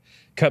Edward.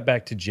 Cut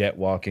back to Jet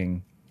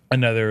walking.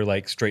 Another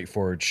like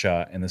straightforward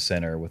shot in the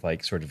center with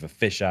like sort of a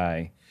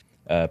fisheye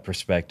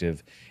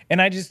perspective.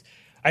 And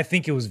I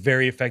think it was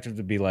very effective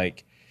to be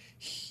like,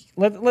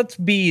 let's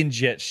be in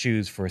Jet's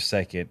shoes for a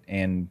second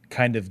and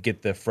kind of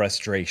get the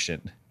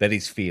frustration that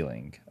he's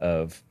feeling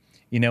of,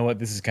 you know what,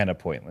 this is kind of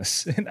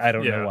pointless. And I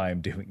don't know why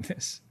I'm doing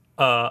this.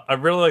 I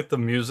really like the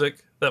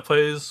music that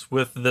plays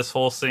with this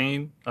whole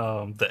scene.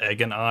 The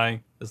Egg and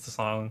I is the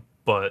song.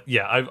 But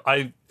yeah,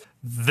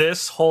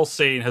 this whole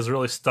scene has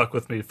really stuck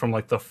with me from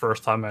like the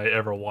first time I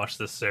ever watched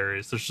this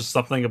series. There's just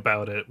something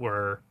about it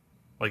where,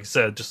 like I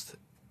said, just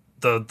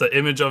the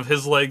image of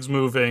his legs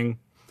moving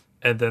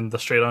and then the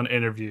straight on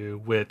interview,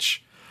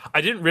 which I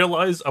didn't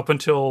realize up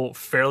until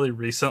fairly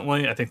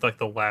recently. I think like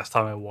the last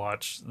time I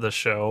watched the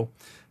show,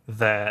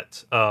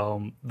 that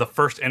the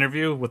first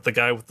interview with the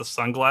guy with the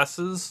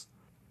sunglasses,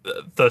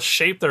 the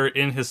shape that are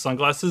in his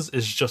sunglasses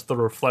is just the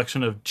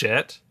reflection of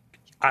Jet.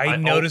 I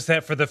noticed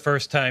that for the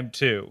first time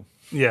too.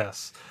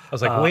 Yes. I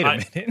was like, wait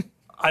a minute.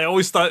 I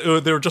always thought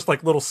they were just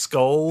like little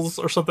skulls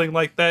or something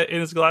like that in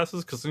his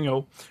glasses because, you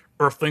know,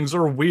 Earthlings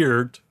are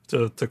weird,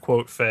 to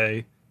quote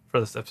Faye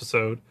for this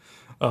episode.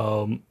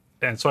 And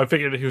so I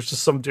figured he was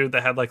just some dude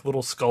that had like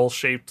little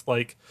skull-shaped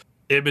like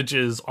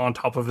images on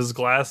top of his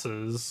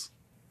glasses,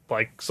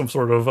 like some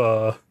sort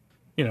of,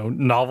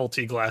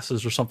 novelty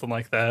glasses or something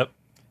like that.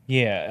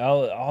 Yeah,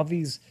 all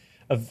these,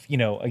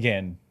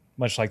 again,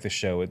 much like the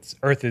show,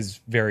 Earth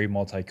is very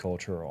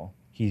multicultural.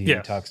 He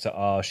talks to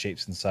all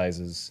shapes and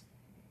sizes.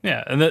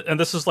 Yeah, and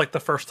this is like the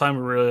first time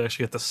we really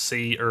actually get to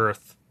see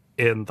Earth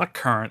in the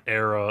current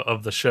era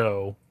of the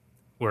show,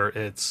 where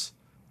it's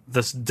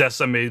this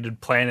decimated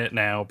planet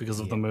now because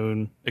of the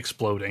moon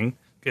exploding.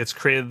 It's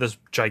created this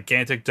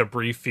gigantic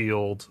debris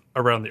field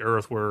around the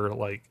Earth where,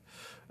 like,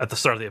 at the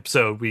start of the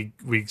episode,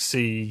 we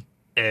see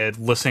Ed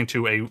listening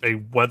to a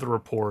weather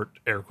report,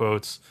 air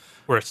quotes,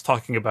 where it's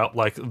talking about,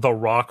 like, the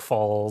rock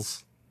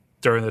falls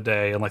during the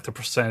day and, like, the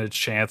percentage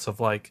chance of,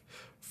 like,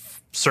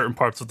 certain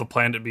parts of the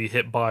planet be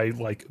hit by,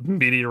 like,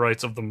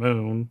 meteorites of the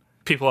moon.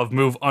 People have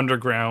moved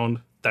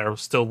underground that are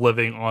still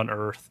living on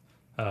Earth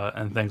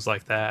and things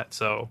like that.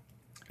 So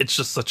it's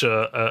just such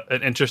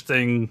an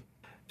interesting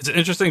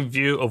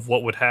view of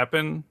what would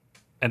happen,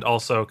 and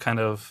also kind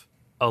of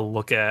a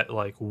look at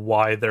like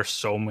why there's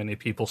so many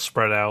people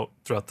spread out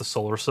throughout the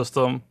solar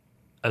system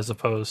as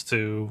opposed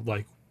to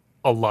like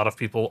a lot of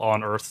people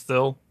on Earth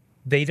still.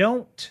 They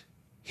don't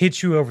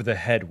hit you over the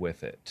head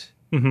with it,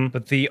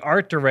 but the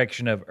art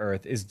direction of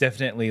Earth is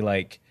definitely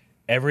like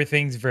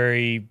everything's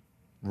very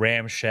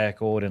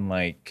ramshackled and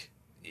like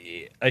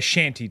a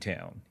shanty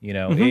town, you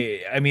know.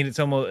 It's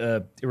almost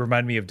it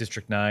reminded me of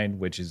District 9,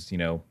 which is,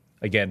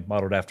 again,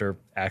 modeled after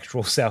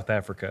actual South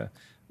Africa.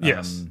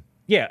 Yes.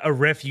 A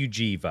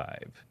refugee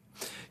vibe.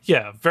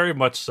 Yeah, very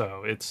much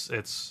so.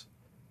 It's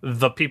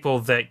the people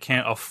that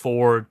can't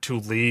afford to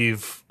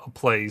leave a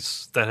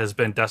place that has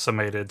been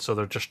decimated, so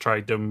they're just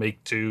trying to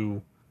make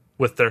do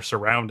with their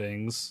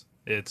surroundings.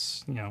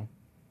 It's,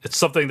 it's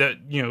something that,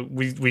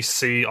 we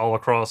see all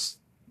across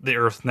the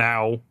Earth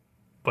now,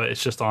 but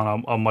it's just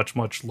on a much,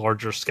 much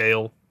larger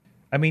scale.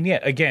 I mean, yeah,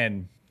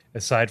 again,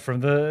 aside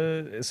from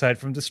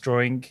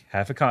destroying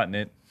half a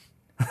continent,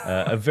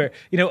 a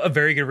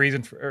very good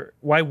reason for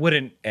why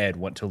wouldn't Ed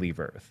want to leave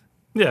Earth?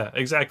 Yeah,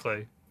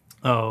 exactly.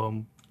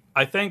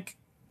 I think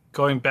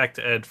going back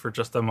to Ed for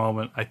just a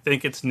moment, I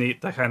think it's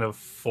neat the kind of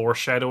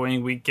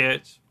foreshadowing we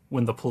get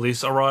when the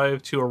police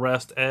arrive to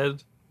arrest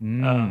Ed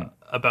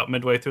about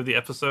midway through the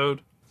episode,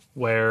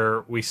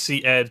 where we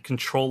see Ed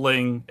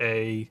controlling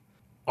a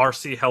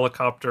RC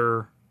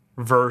helicopter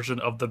version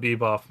of the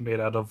Bebop made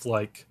out of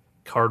like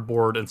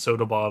cardboard and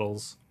soda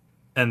bottles.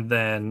 And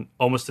then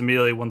almost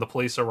immediately when the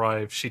police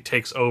arrive, she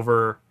takes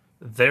over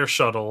their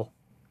shuttle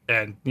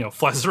and,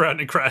 flies around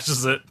and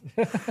crashes it.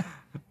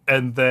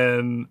 And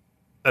then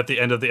at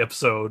the end of the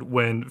episode,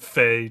 when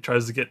Faye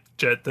tries to get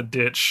Jet to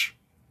ditch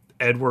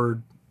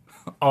Edward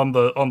on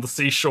the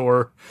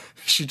seashore,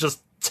 she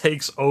just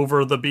takes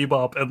over the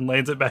Bebop and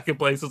lands it back in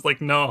place. It's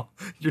like, no,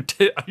 you're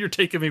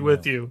taking me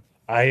with you.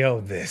 I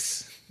own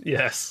this.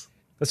 Yes.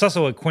 That's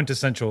also a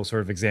quintessential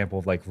sort of example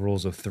of like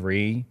rules of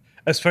three,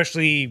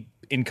 especially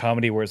in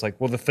comedy where it's like,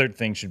 well, the third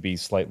thing should be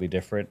slightly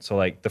different. So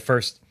like the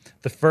first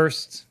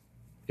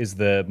is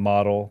the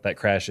model that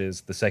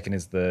crashes. The second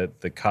is the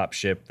cop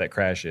ship that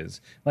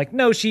crashes. Like,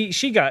 no, she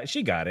got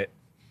it.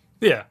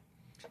 Yeah.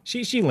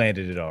 She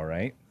landed it all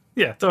right.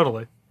 Yeah,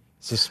 totally.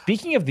 So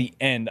speaking of the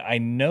end,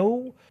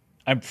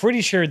 I'm pretty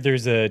sure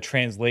there's a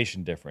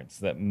translation difference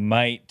that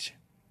might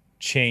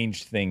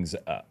change things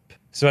up.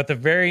 So at the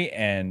very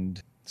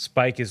end,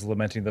 Spike is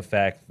lamenting the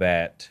fact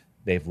that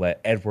they've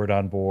let Edward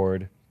on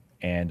board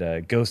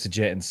and goes to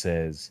Jet and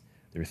says,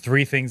 "There are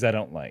three things I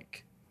don't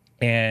like."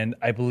 And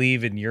I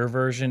believe in your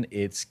version,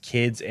 it's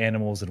kids,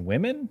 animals, and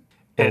women,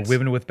 or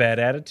women with bad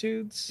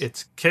attitudes.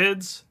 It's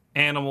kids,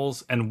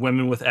 animals, and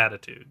women with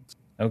attitudes.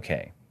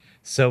 Okay.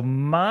 So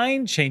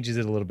mine changes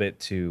it a little bit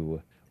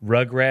to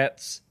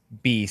Rugrats,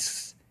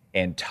 Beasts,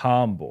 and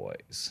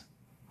Tomboys.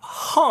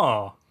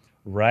 Huh.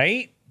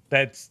 Right?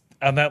 That's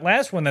on that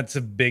last one, that's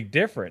a big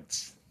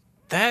difference.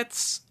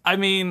 I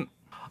mean,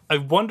 I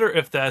wonder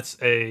if that's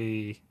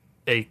a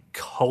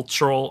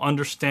cultural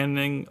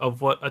understanding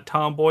of what a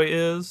tomboy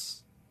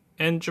is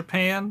in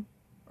Japan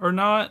or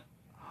not.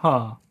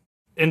 Huh.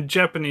 In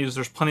Japanese,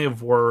 there's plenty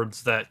of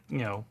words that,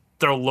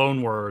 they're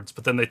loan words,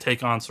 but then they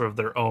take on sort of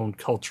their own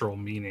cultural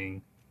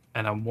meaning.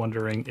 And I'm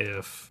wondering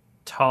if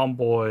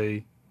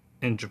tomboy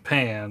in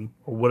Japan,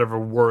 or whatever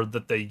word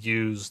that they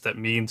use that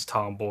means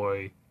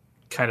tomboy,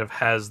 kind of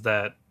has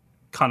that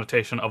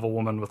connotation of a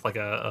woman with like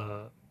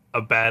a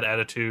bad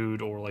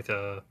attitude, or like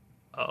a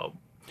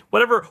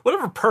whatever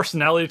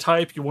personality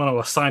type you want to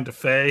assign to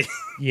Faye.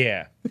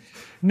 Yeah.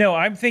 No,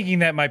 I'm thinking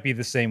that might be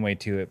the same way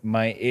to it.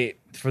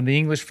 From the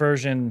English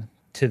version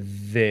to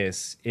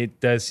this, it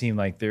does seem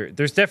like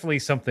there's definitely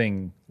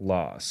something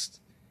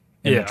lost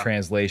in the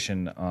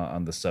translation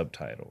on the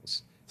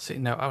subtitles. See,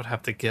 now I would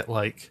have to get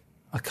like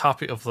a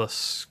copy of the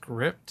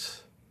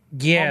script.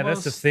 Yeah,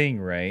 almost. That's the thing,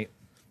 right?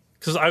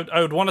 Because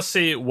I would want to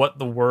see what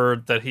the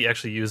word that he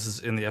actually uses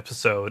in the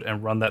episode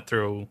and run it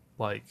through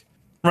like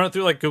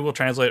Google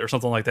Translate or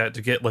something like that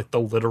to get like the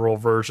literal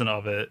version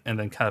of it, and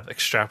then kind of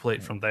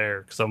extrapolate from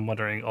there. Because I'm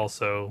wondering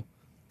also,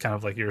 kind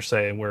of like you're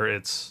saying,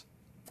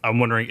 I'm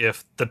wondering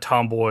if the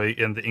tomboy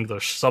in the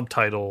English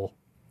subtitle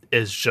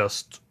is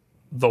just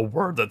the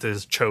word that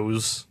is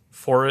chose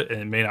for it,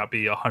 and it may not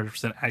be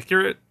 100%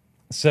 accurate.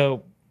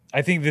 So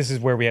I think this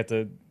is where we have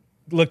to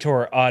look to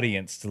our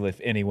audience to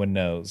if anyone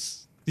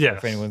knows. Yeah.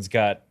 If anyone's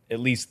got at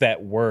least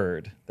that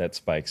word that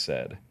Spike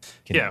said.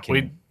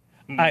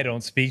 I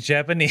don't speak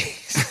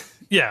Japanese.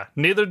 Yeah,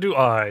 neither do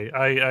I.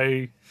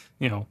 I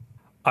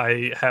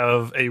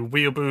have a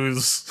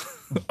weeaboo's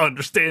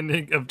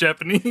understanding of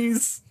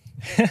Japanese,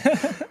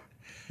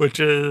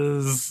 which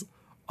is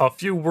a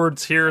few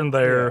words here and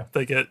there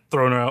that get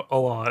thrown out a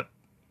lot,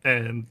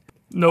 and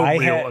no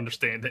real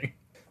understanding.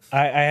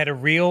 I had a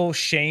real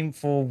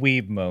shameful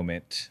weeb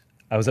moment.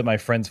 I was at my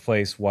friend's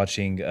place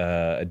watching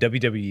a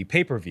WWE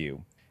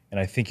pay-per-view, and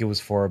I think it was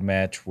for a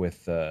match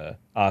with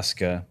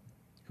Asuka,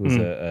 who was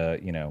a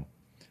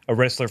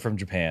wrestler from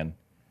Japan.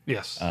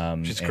 Yes,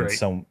 she's great.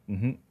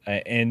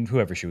 And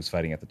whoever she was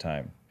fighting at the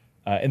time.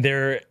 And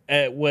they're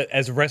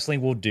as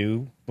wrestling will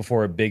do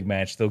before a big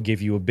match, they'll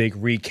give you a big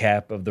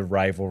recap of the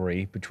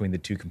rivalry between the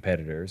two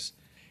competitors.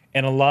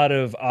 And a lot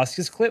of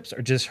Asuka's clips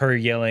are just her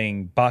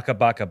yelling "Baka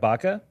Baka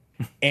Baka,"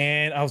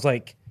 and I was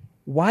like,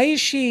 why is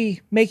she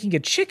making a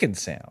chicken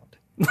sound?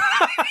 And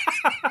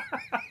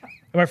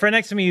my friend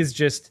next to me is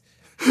just,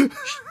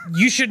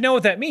 you should know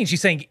what that means.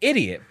 She's saying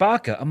idiot,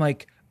 baka. I'm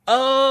like,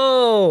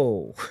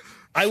 oh,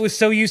 I was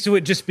so used to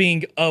it just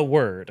being a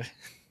word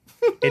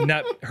and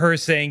not her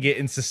saying it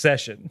in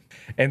succession.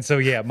 And so,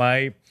 yeah,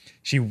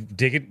 she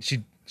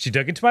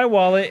dug into my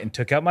wallet and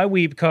took out my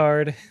weeb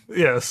card.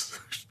 Yes.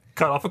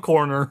 Cut off a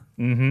corner.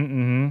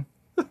 Had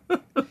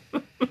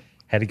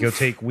to go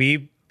take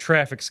weeb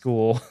traffic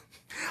school.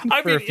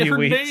 I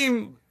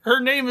mean, her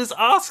name is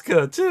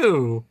Asuka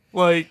too.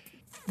 Like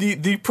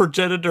the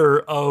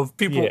progenitor of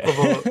people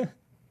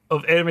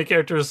of anime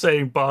characters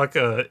saying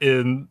baka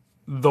in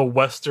the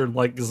Western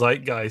like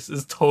zeitgeist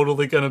is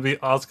totally going to be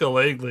Asuka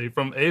Langley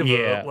from Ava.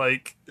 Yeah.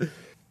 Like,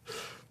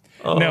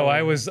 no,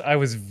 I was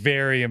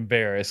very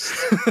embarrassed.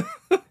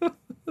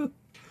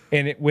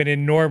 And when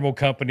in normal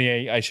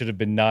company, I should have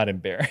been not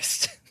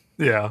embarrassed.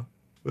 Yeah.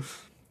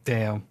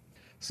 Damn.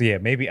 So yeah,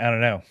 maybe, I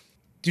don't know.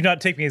 Do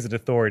not take me as an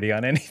authority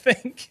on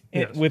anything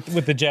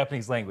with the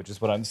Japanese language is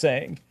what I'm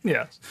saying.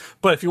 Yes.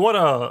 But if you want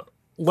to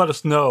let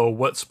us know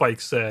what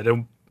Spike said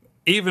and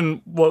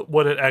even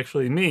what it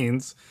actually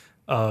means,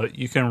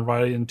 you can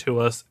write into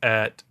us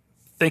at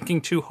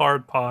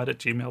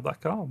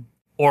thinkingtoohardpod@gmail.com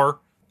or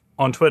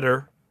on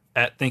Twitter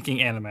at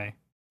thinkinganime.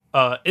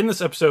 In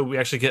this episode, we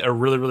actually get a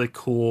really, really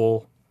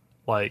cool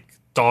like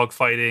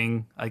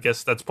dogfighting. I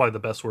guess that's probably the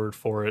best word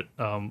for it.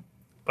 But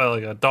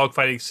like a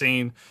dogfighting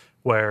scene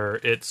where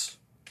it's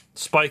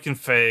Spike and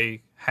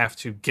Faye have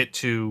to get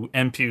to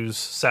MPU's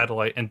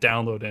satellite and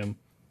download him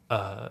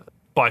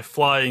by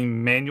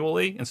flying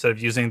manually instead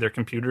of using their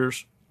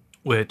computers,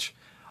 which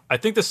I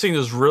think this scene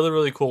is really,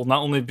 really cool.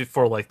 Not only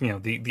before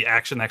the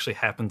action actually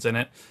happens in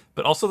it,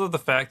 but also the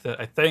fact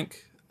that I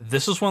think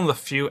this is one of the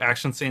few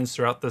action scenes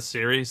throughout this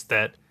series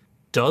that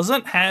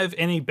doesn't have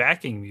any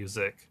backing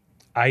music.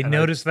 I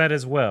noticed that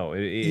as well.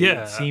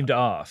 It seemed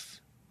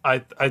off. I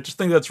just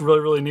think that's really,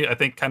 really neat. I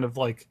think kind of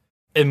like,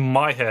 in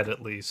my head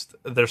at least,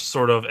 there's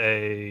sort of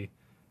we're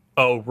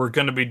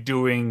going to be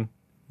doing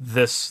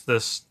this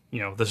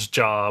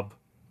job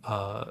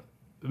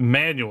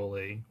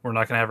manually. We're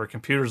not going to have our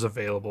computers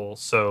available,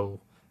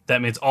 so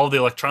that means all the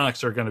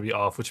electronics are going to be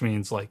off, which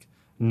means like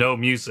no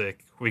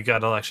music. We got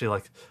to actually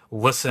like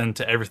listen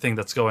to everything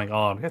that's going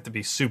on. We have to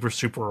be super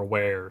super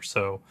aware.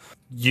 So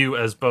you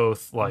as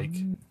both like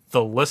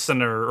the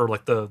listener or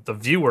like the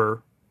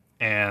viewer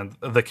and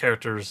the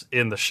characters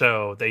in the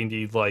show, they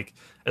need like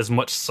as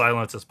much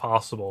silence as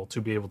possible to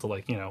be able to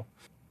like,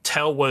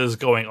 tell what is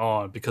going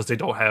on because they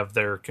don't have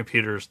their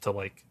computers to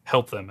like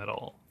help them at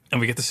all. And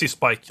we get to see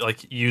Spike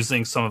like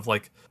using some of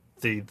like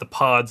the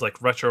pods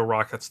like retro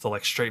rockets to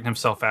like straighten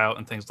himself out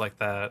and things like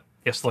that.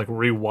 He has to like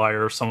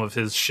rewire some of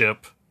his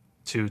ship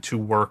to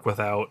work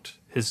without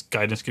his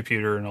guidance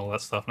computer and all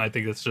that stuff. And I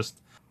think it's just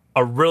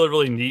a really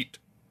really neat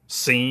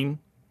scene.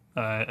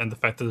 And the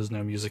fact that there's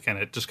no music in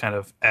it just kind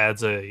of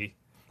adds like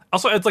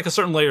a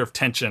certain layer of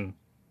tension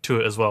to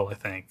it as well, I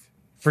think.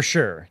 For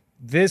sure.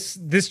 This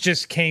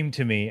just came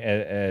to me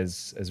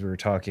as we were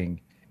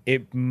talking.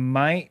 It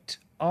might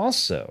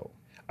also.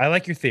 I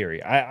like your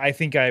theory. I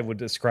think I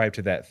would ascribe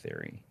to that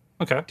theory.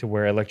 Okay. To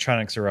where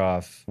electronics are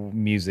off,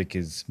 music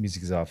is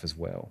off as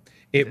well.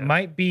 It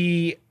might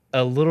be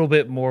a little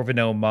bit more of an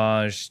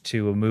homage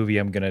to a movie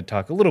I'm going to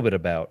talk a little bit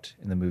about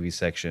in the movie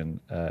section,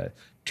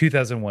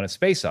 2001: A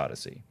Space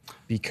Odyssey,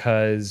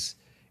 because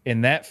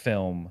in that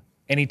film,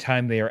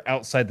 anytime they are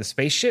outside the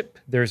spaceship,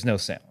 there's no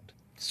sound,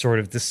 sort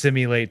of to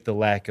simulate the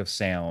lack of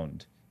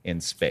sound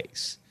in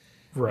space.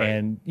 Right.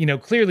 And,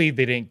 clearly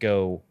they didn't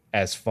go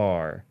as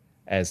far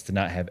as to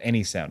not have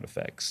any sound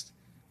effects,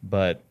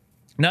 but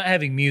not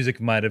having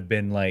music might have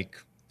been like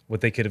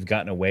what they could have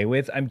gotten away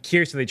with. I'm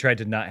curious if they tried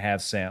to not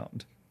have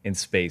sound in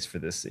space for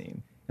this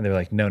scene. And they're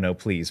like, no,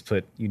 please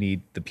you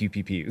need the pew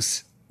pew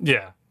pews.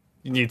 Yeah.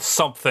 You need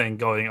something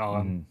going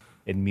on.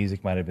 And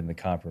music might have been the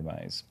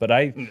compromise. But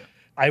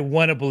I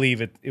want to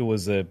believe it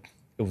was a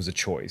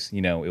choice.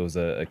 It was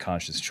a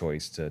conscious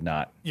choice to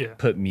not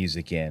put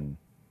music in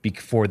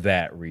for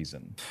that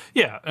reason.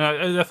 Yeah,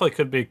 it definitely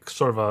could be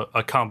sort of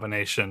a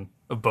combination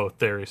of both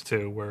theories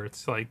too, where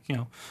it's like,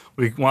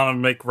 we want to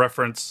make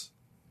reference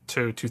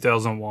to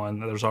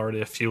 2001. There's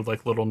already a few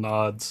like little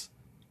nods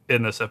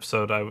in this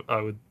episode,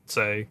 I would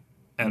say.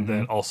 And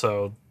then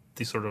also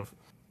the sort of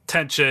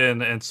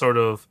tension and sort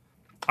of,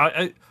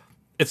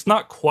 it's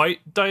not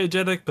quite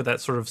diegetic, but that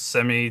sort of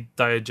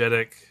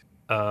semi-diegetic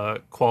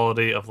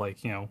quality of like,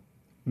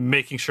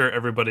 making sure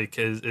everybody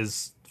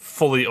is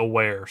fully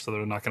aware so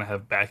they're not going to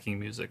have backing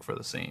music for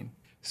the scene.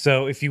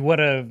 So if you want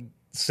to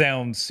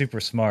sound super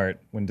smart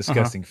when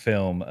discussing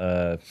film,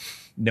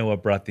 Noah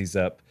brought these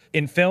up.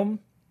 In film,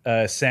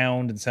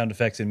 sound and sound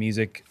effects and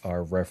music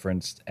are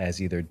referenced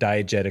as either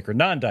diegetic or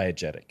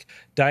non-diegetic.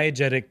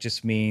 Diegetic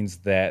just means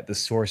that the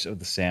source of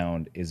the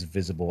sound is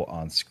visible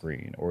on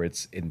screen or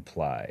it's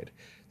implied.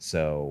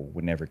 So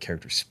whenever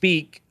characters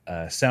speak,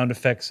 sound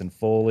effects and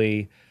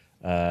Foley,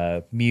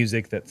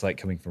 music that's like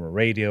coming from a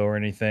radio or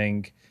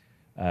anything.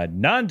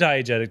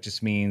 Non-diegetic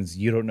just means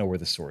you don't know where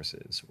the source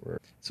is.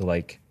 So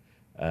like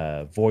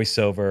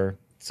voiceover,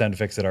 sound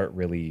effects that aren't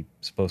really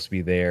supposed to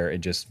be there,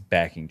 and just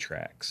backing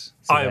tracks.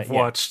 So I've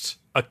watched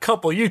a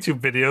couple YouTube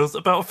videos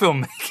about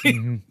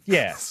filmmaking.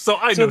 Yeah. So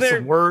I know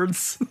some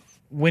words.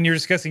 When you're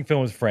discussing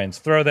film with friends,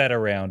 throw that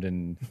around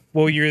and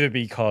you either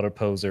be called a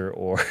poser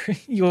or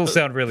you'll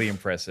sound really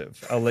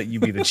impressive. I'll let you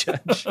be the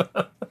judge.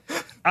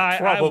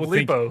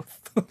 Probably both.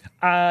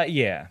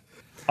 Yeah.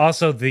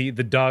 Also, the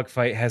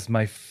dogfight has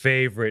my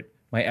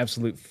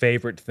absolute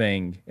favorite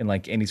thing in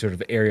like any sort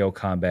of aerial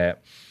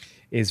combat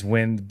is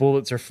when the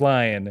bullets are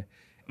flying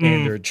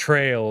and there are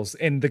trails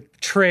and the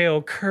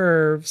trail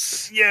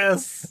curves.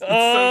 Yes. It's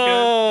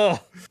so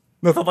good.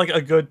 Nothing like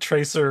a good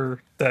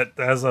tracer that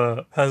has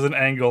an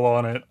angle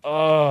on it.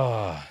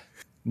 Oh,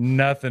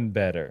 nothing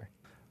better.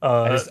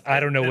 I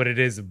don't know what it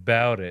is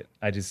about it.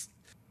 It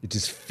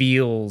just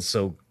feels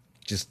so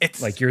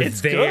like you're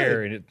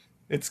there. Good. And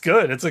it's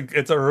good.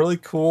 It's a really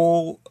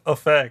cool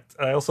effect.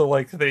 I also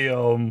like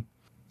the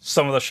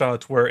some of the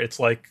shots where it's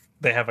like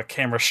they have a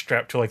camera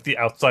strapped to like the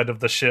outside of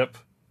the ship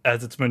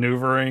as it's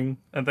maneuvering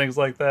and things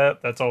like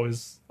that. That's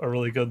always a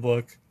really good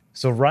look.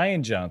 So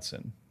Rian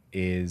Johnson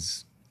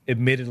is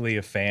admittedly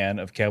a fan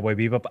of Cowboy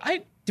Bebop.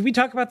 Did we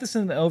talk about this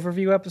in the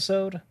overview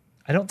episode?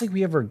 I don't think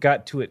we ever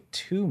got to it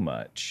too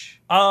much.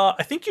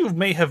 I think you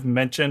may have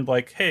mentioned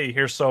like, hey,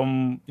 here's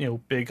some,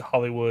 big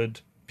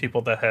Hollywood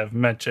people that have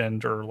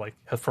mentioned or like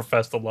have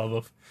professed the love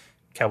of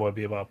Cowboy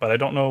Bebop, but I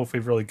don't know if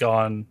we've really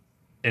gone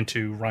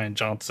into Rian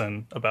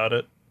Johnson about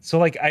it. So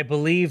like I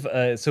believe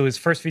so his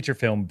first feature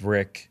film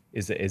Brick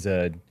is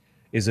a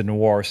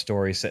noir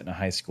story set in a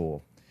high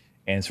school,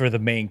 and sort of the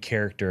main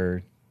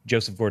character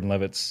Joseph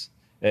Gordon-Levitt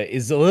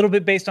is a little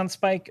bit based on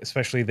Spike,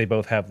 especially they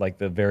both have like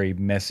the very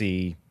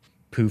messy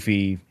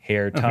poofy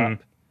hair top.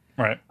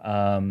 Right.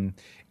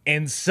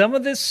 And some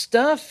of this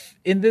stuff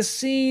in this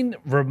scene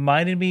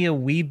reminded me a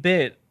wee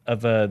bit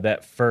of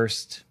that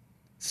first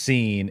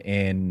scene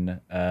in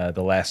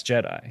The Last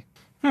Jedi.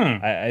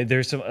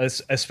 There's some,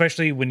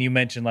 especially when you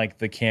mention like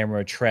the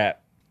camera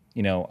trap,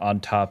 on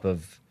top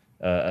of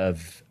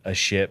a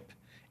ship,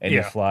 and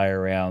you fly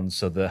around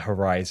so the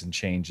horizon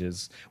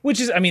changes. Which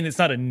is, it's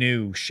not a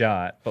new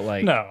shot, but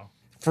like no,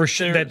 for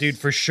sure that dude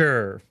for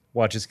sure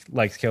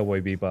likes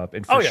Cowboy Bebop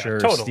and Oh, for yeah, sure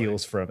totally.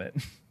 steals from it.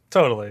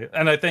 Totally.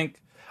 And I think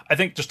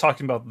just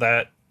talking about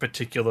that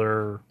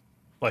particular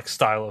like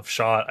style of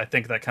shot, I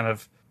think that kind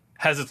of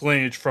has its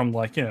lineage from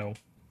like, World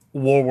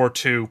War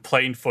II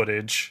plane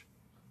footage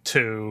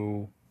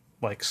to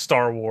like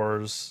Star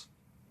Wars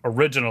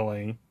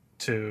originally,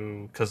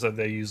 to because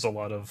they use a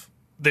lot of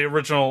the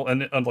original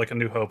and like A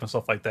New Hope and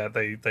stuff like that.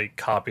 They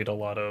copied a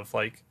lot of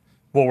like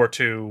World War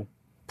II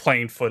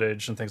plane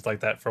footage and things like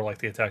that for like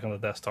the attack on the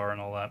Death Star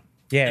and all that.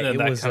 Yeah, And then it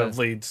that was kind of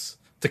leads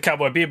to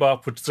Cowboy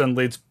Bebop, which then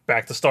leads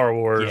back to Star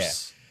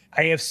Wars.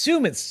 I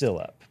assume it's still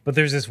up, but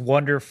there's this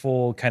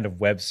wonderful kind of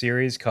web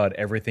series called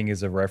Everything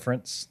is a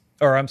Reference.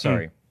 Or I'm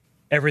sorry,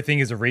 Everything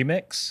is a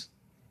Remix.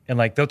 And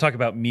like they'll talk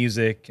about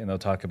music and they'll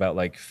talk about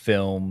like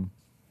film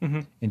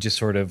and just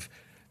sort of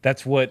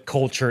that's what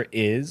culture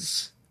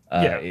is.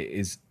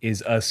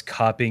 Is us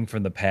copying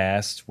from the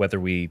past, whether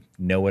we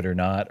know it or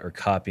not, or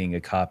copying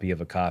a copy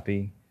of a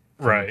copy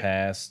from the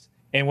past.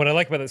 And what I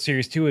like about that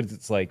series too is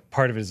it's like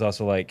part of it is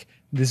also like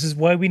this is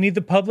why we need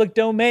the public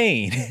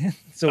domain,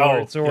 so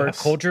our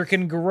culture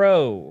can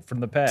grow from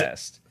the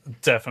past.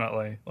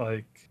 Definitely.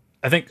 Like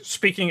I think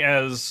speaking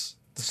as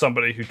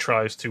somebody who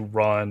tries to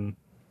run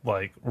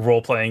like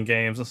role playing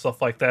games and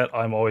stuff like that,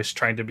 I'm always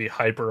trying to be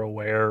hyper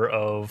aware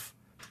of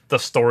the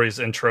stories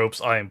and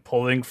tropes I am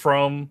pulling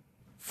from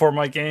for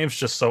my games,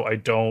 just so I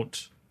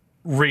don't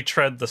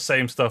retread the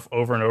same stuff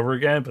over and over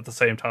again. But at the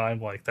same time,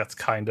 like that's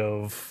kind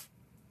of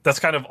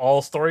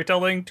all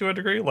storytelling to a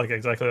degree, like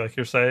exactly like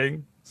you're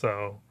saying.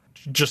 So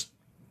just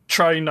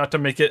trying not to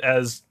make it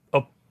as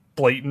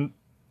blatant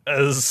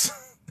as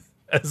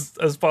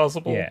as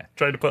possible. Yeah.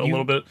 Trying to put a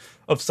little bit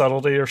of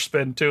subtlety or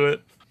spin to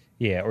it.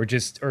 Yeah,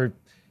 or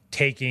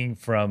taking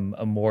from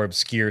a more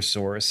obscure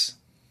source.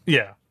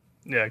 Yeah.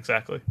 Yeah,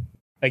 exactly.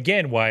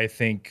 Again, why I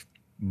think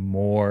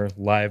more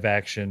live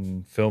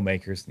action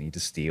filmmakers need to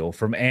steal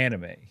from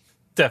anime.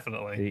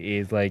 Definitely.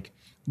 It's like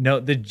no,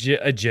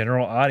 a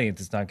general audience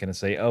is not going to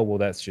say, "Oh, well,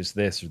 that's just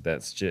this or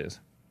that's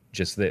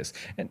just this,"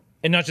 and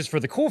not just for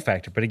the cool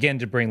factor, but again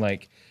to bring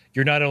like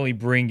you're not only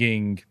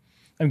bringing.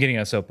 I'm getting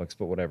on a soapbox,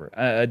 but whatever.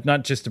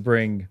 Not just to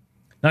bring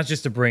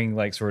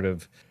like sort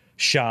of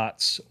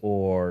shots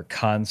or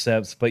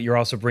concepts, but you're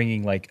also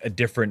bringing like a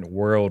different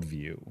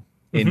worldview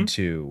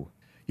into.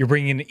 You're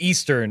bringing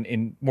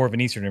more of an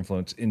Eastern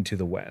influence into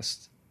the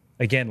West.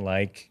 Again,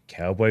 like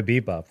Cowboy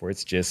Bebop, where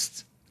it's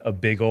just a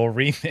big old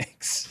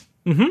remix.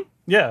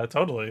 Yeah,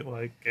 totally.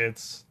 Like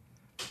it's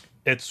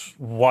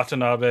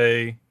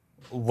Watanabe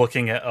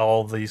looking at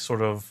all these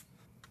sort of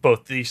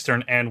both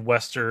Eastern and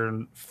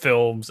Western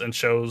films and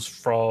shows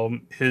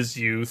from his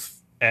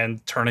youth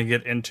and turning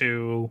it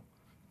into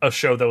a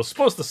show that was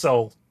supposed to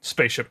sell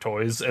spaceship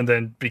toys and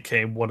then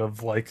became one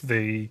of like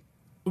the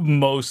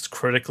most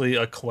critically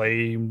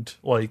acclaimed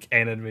like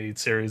animated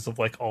series of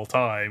like all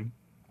time.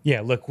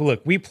 Yeah, look,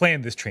 we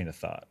planned this train of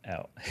thought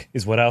out,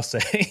 is what I'll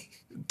say.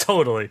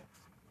 Totally.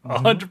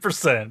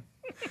 100%.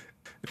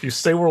 If you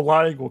say we're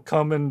lying, we'll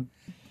come and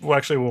we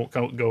actually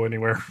won't go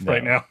anywhere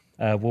right now.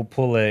 We'll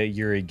pull a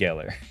Uri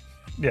Geller.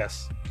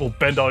 Yes, we'll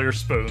bend all your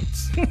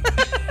spoons.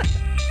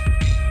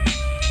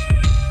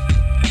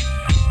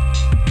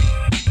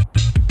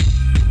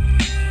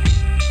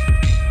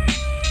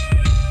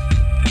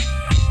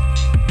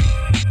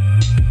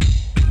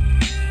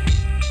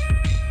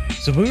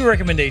 So movie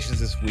recommendations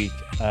this week.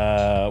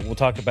 We'll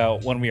talk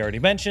about one we already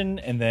mentioned,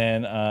 and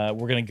then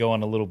we're going to go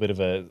on a little bit of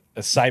a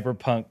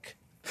cyberpunk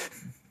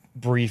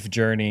brief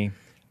journey.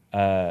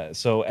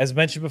 So as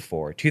mentioned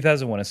before,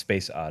 2001: A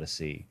Space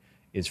Odyssey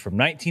is from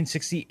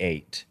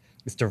 1968.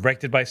 It's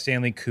directed by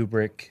Stanley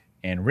Kubrick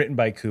and written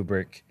by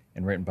Kubrick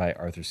and written by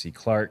Arthur C.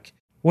 Clarke.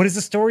 What is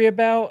the story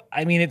about?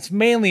 I mean, it's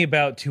mainly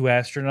about two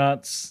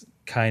astronauts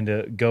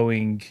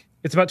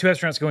It's about two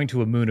astronauts going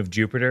to a moon of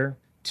Jupiter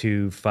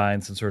to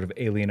find some sort of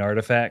alien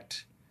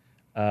artifact.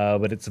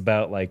 But it's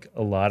about like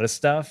a lot of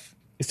stuff.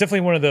 It's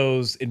definitely one of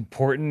those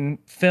important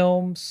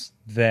films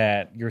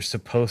that you're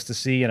supposed to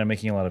see, and I'm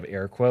making a lot of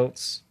air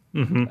quotes,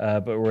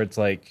 but where it's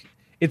like,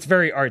 it's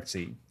very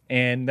artsy,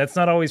 and that's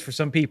not always for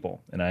some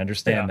people, and I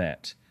understand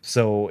that.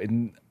 So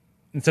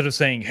instead of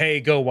saying,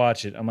 hey, go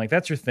watch it, I'm like,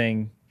 that's your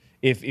thing.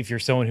 If you're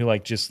someone who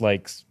like just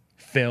likes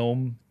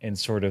film and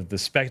sort of the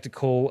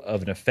spectacle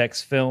of an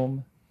effects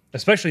film,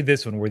 especially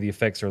this one where the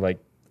effects are like,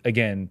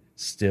 again,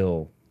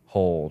 still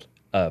hold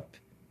up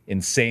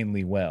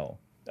insanely well.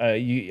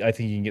 I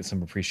think you can get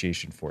some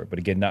appreciation for it, but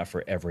again, not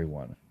for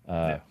everyone.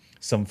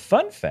 Some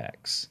fun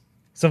facts,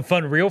 some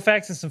fun real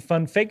facts, and some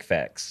fun fake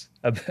facts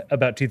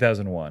about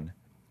 2001.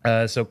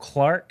 So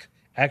Clarke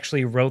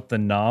actually wrote the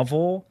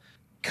novel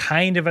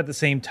kind of at the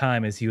same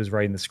time as he was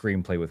writing the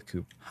screenplay with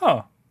Cooper.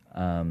 Huh.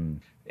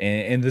 And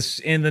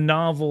the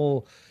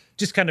novel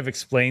just kind of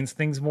explains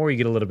things more. You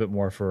get a little bit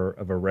more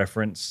of a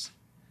reference,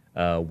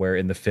 where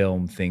in the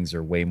film things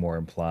are way more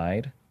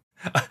implied.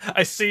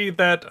 I see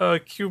that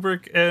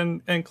Kubrick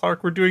and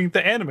Clarke were doing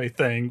the anime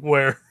thing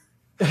where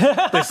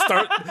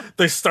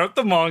they start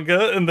the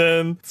manga and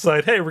then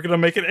decide, hey, we're gonna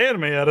make an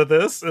anime out of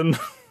this, and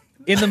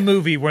in the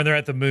movie when they're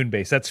at the moon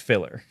base. That's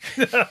filler.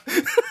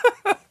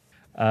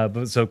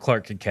 But so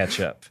Clark can catch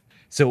up.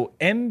 So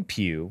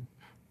MPU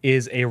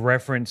is a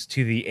reference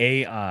to the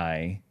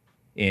AI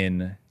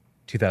in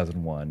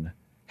 2001,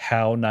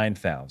 HAL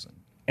 9000.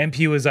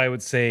 MPU is, I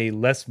would say,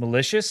 less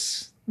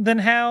malicious than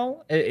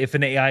HAL. If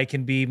an AI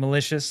can be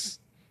malicious,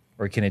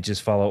 or can it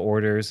just follow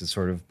orders? It's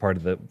sort of part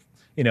of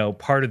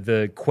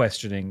the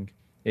questioning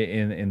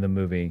in the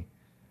movie.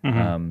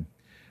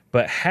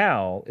 But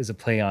HAL is a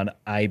play on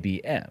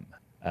IBM.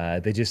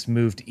 They just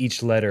moved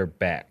each letter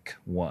back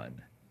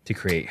one to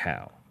create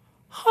HAL.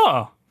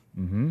 Huh.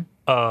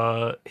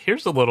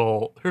 Here's a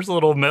little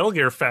Metal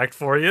Gear fact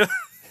for you.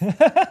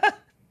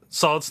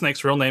 Solid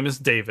Snake's real name is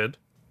David,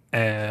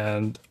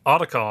 and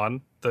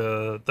Otacon,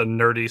 the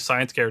nerdy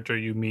science character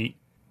you meet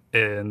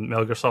in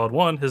Metal Gear Solid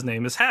 1, his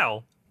name is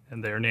Hal,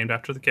 and they're named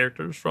after the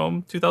characters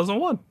from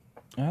 2001.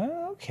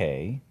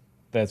 Okay.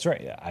 That's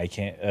right.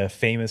 A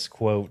famous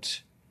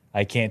quote,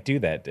 I can't do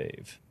that,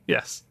 Dave.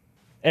 Yes.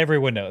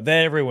 Everyone knows.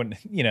 Everyone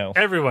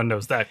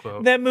knows that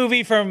quote. That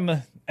movie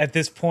from, at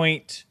this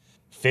point,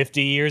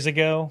 50 years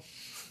ago.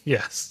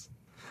 Yes.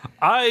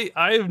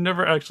 I've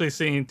never actually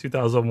seen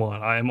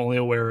 2001. I am only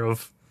aware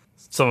of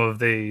some of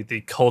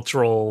the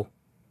cultural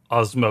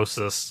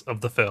osmosis of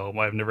the film.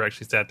 I've never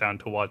actually sat down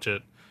to watch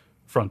it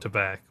front to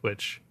back,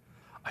 which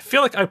I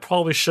feel like I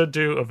probably should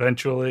do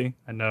eventually.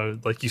 I know,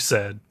 like you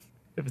said,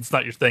 if it's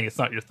not your thing, it's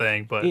not your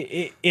thing. But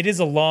it is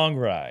a long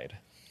ride.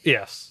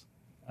 Yes.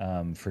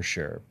 For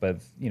sure.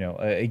 But,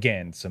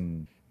 again,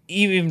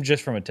 even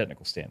just from a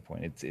technical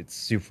standpoint, it's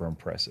super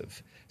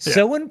impressive. Yeah.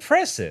 So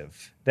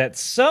impressive that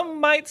some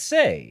might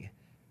say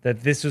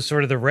that this was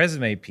sort of the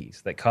resume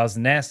piece that caused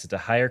NASA to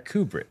hire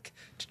Kubrick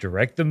to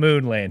direct the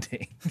moon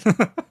landing.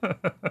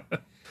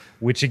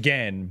 Which,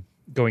 again,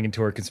 going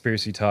into our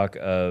conspiracy talk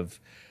of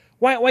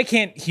why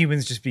can't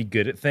humans just be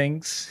good at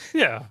things?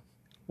 Yeah.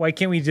 Why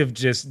can't we have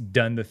just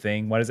done the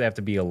thing? Why does it have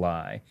to be a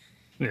lie?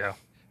 Yeah.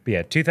 But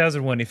yeah,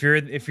 2001. If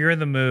you're in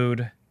the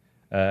mood,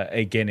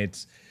 again,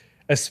 it's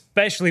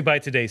especially by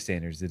today's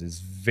standards, it is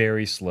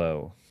very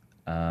slow.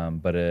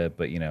 But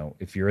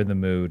if you're in the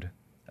mood,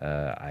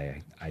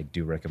 I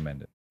do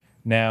recommend it.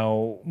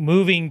 Now,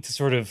 moving to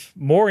sort of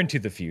more into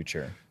the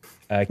future,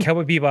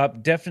 Cowboy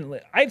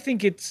Bebop I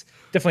think it's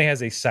definitely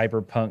has a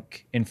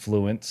cyberpunk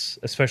influence,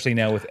 especially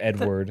now with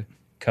Edward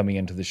coming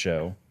into the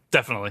show.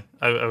 Definitely,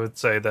 I would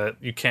say that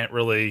you can't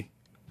really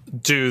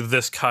do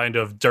this kind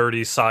of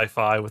dirty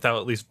sci-fi without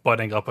at least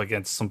butting up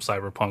against some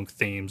cyberpunk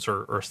themes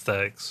or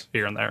aesthetics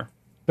here and there.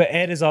 But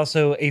Ed is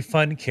also a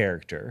fun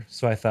character.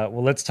 So I thought,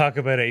 well, let's talk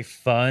about a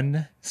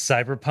fun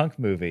cyberpunk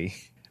movie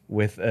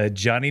with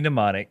Johnny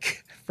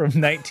Mnemonic from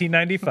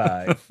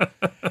 1995.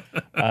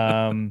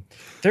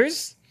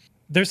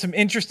 There's some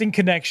interesting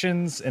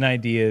connections and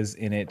ideas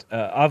in it.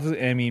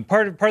 Obviously, I mean,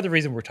 part of the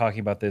reason we're talking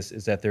about this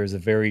is that there's a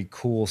very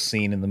cool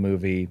scene in the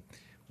movie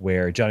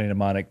where Johnny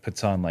Mnemonic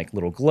puts on like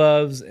little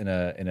gloves and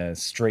a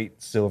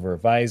straight silver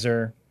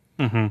visor.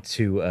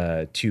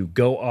 Mm-hmm. To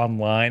go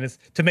online,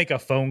 to make a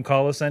phone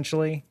call,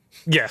 essentially.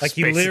 Yes, like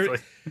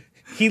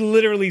he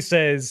literally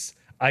says,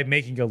 "I'm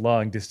making a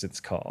long distance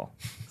call."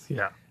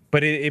 Yeah,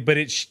 but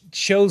it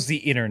shows the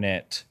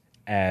internet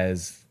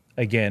as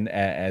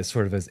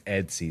sort of as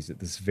Ed sees it,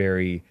 this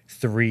very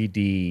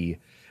 3D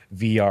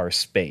VR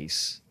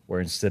space where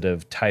instead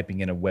of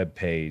typing in a web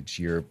page,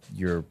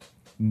 you're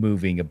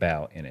moving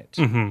about in it.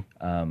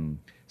 Mm-hmm.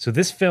 So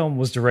this film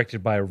was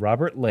directed by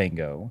Robert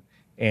Lango.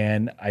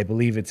 And I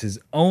believe it's his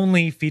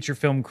only feature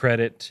film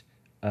credit.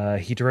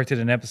 He directed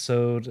an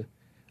episode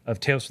of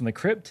Tales from the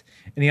Crypt,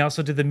 and he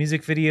also did the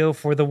music video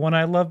for The One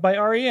I Love by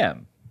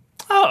REM.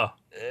 Oh.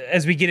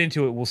 As we get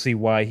into it, we'll see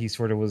why he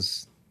sort of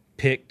was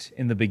picked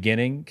in the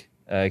beginning,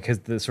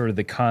 because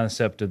the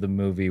concept of the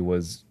movie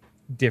was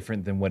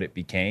different than what it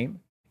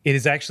became. It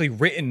is actually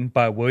written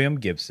by William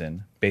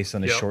Gibson, based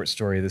on a short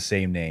story of the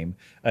same name.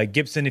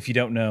 Gibson, if you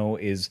don't know,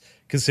 is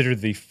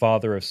considered the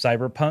father of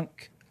cyberpunk.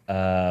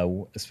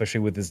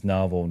 Especially with his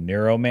novel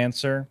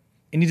Neuromancer.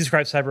 And he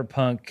describes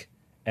cyberpunk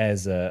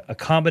as a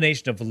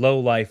combination of low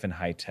life and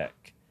high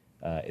tech.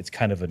 It's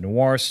kind of a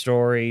noir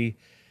story,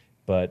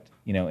 but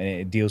and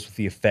it deals with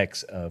the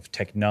effects of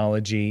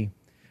technology,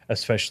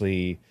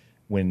 especially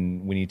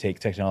when you take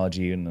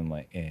technology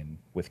and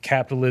with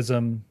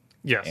capitalism.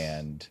 Yes.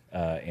 And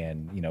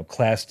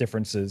class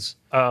differences.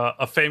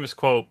 A famous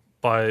quote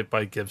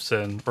by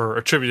Gibson, or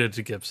attributed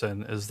to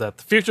Gibson, is that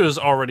the future is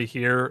already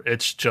here.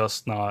 It's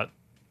just not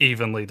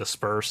evenly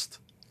dispersed.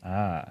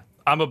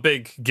 I'm a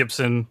big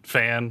Gibson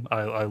fan.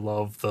 I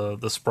love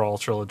the Sprawl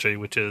trilogy,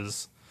 which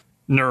is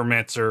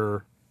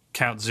Neuromancer,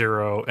 Count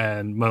Zero,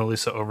 and Mona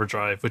Lisa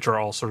Overdrive, which are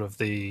all sort of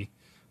the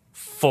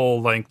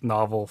full-length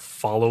novel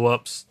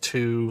follow-ups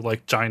to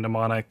like Johnny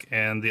Mnemonic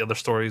and the other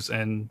stories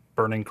in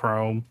Burning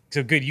Chrome.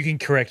 So good, you can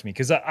correct me,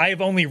 because I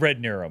have only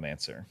read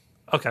Neuromancer.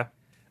 Okay.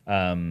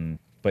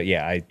 But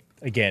yeah,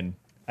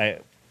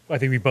 I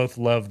think we both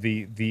love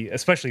the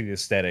especially the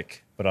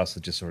aesthetic, but also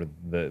just sort of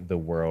the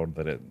world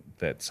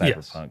that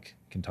cyberpunk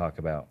can talk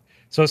about.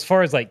 So as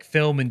far as like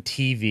film and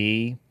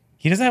TV,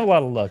 he doesn't have a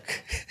lot of luck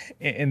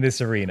in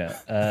this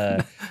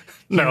arena.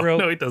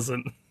 No, he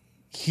doesn't.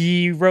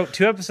 He wrote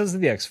 2 episodes of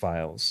The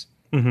X-Files.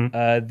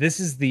 This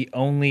is the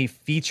only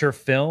feature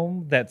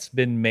film that's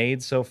been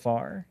made so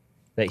far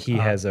that he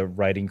has a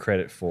writing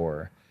credit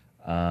for.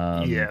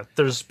 Yeah,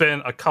 there's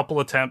been a couple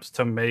attempts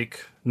to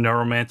make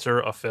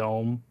Neuromancer a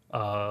film.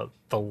 The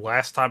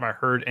last time I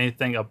heard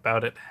anything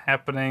about it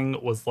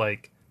happening was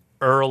like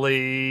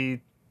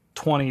early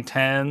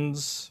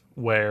 2010s,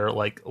 where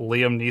like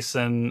Liam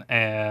Neeson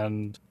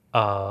and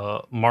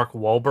Mark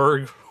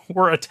Wahlberg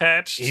were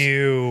attached.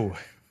 Ew.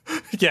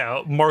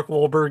 Yeah, Mark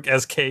Wahlberg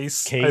as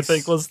Case, I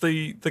think was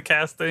the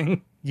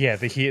casting. Yeah,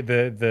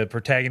 the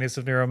protagonist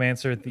of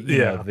Neuromancer,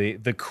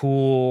 the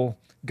cool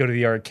go to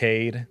the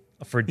arcade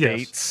for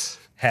dates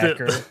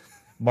hacker,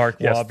 Mark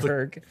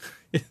Wahlberg.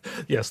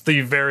 Yes,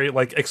 the very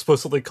like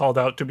explicitly called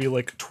out to be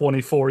like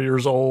 24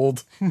 years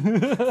old.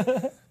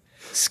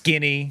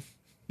 Skinny.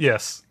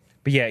 Yes.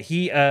 But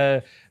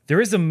yeah,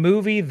 there is a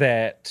movie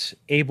that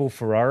Abel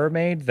Ferrara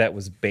made that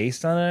was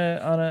based on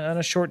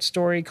a short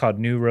story called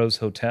New Rose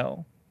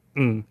Hotel.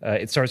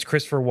 It stars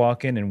Christopher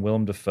Walken and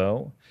Willem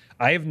Dafoe.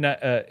 I have not,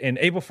 and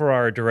Abel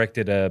Ferrara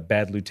directed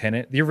Bad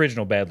Lieutenant, the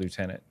original Bad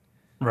Lieutenant,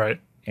 right,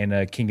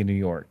 and King of New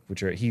York,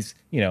 he's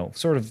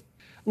sort of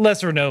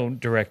lesser known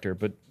director,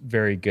 but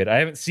very good. I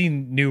haven't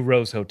seen New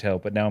Rose Hotel,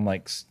 but now I'm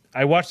like,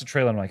 I watched the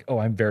trailer and I'm like, oh,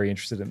 I'm very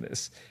interested in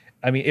this.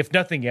 I mean, if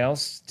nothing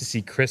else, to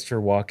see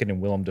Christopher Walken and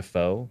Willem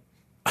Dafoe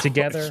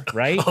together,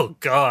 right? Oh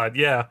God,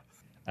 yeah.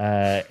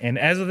 And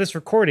as of this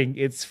recording,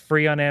 it's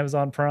free on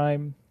Amazon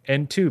Prime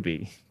and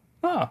Tubi.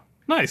 Oh,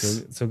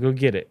 nice. So go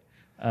get it.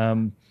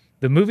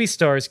 The movie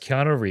stars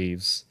Keanu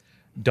Reeves,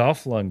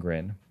 Dolph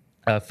Lundgren.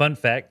 Fun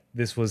fact,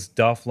 this was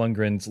Dolph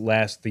Lundgren's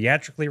last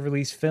theatrically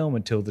released film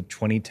until the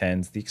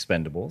 2010s, The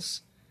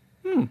Expendables.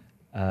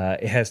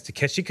 It has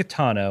Takeshi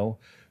Kitano,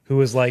 who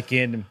was like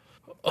in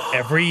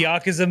every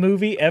Yakuza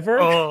movie ever.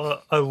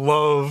 Oh, I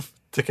love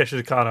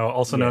Takeshi Kitano,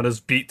 also known as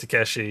Beat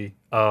Takeshi.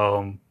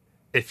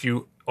 If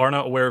you are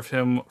not aware of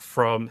him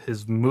from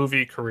his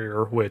movie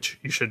career, which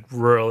you should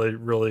really,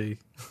 really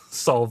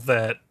solve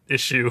that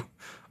issue.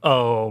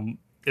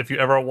 If you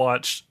ever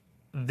watched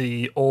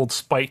the old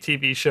Spike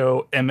TV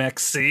show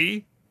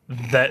MXC,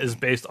 that is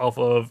based off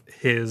of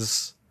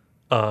his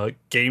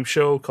game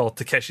show called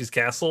Takeshi's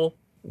Castle.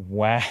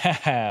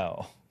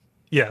 Wow.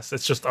 Yes,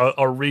 it's just a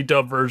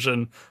redub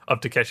version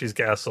of Takeshi's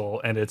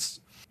Castle, and it's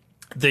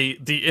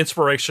the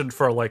inspiration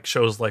for like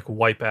shows like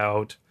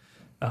Wipeout,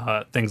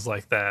 things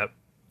like that.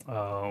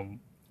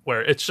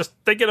 Where it's just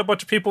they get a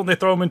bunch of people and they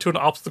throw them into an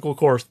obstacle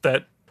course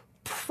that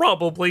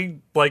probably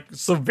like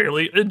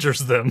severely injures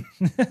them.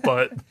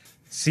 But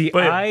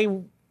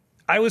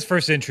I was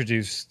first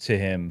introduced to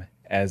him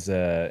as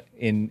a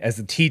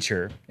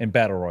teacher in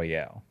Battle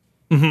Royale.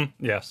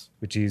 Yes,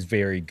 which he's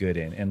very good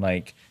in, and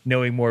like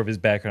knowing more of his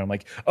background, I'm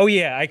like, oh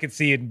yeah, I could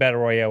see in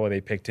Battle Royale why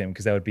they picked him,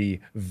 because that would be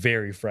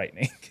very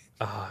frightening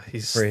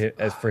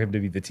for him to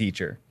be the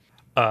teacher.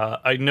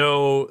 I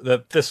know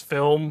that this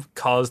film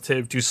caused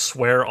him to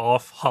swear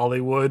off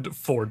Hollywood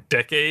for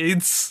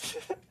decades.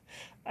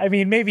 I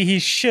mean, maybe he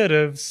should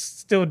have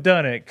still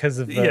done it because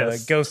of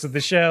Ghost of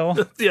the Shell.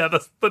 Yeah,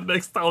 that's the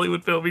next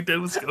Hollywood film he did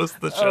was Ghost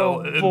of the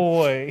Shell. Oh,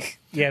 boy.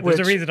 Yeah, there's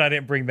a reason I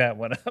didn't bring that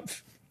one up.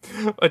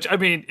 Which, I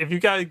mean, if you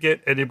gotta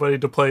get anybody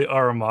to play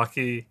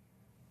Aramaki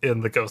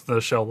in the Ghost of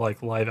the Shell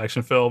like live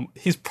action film,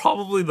 he's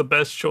probably the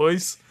best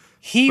choice.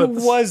 He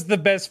was the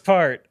best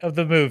part of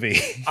the movie.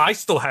 I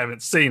still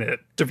haven't seen it,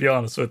 to be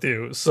honest with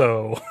you,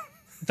 so...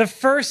 The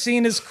first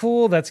scene is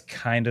cool, that's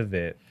kind of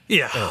it.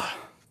 Yeah.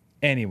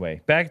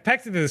 Anyway, back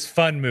to this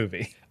fun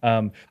movie.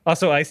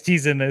 Also,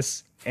 Ice-T's in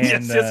this.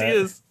 And, yes, he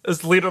is.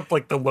 As lead up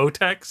like the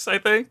Lotex, I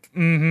think.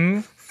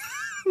 Mm-hmm.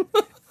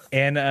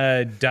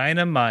 And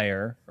Dina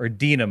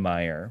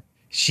Meyer,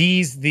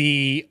 she's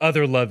the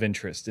other love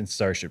interest in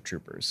Starship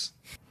Troopers.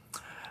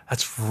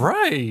 That's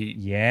right.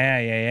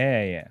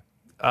 Yeah.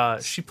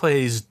 She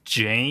plays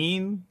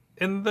Jane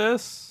in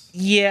this.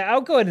 Yeah,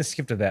 I'll go ahead and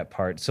skip to that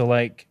part. So,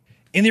 like,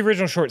 in the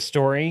original short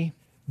story,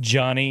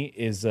 Johnny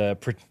is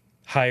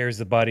hires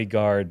a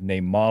bodyguard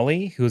named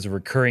Molly, who is a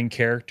recurring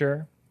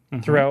character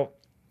throughout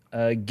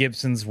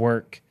Gibson's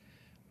work.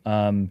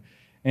 And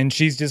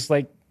she's just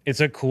like,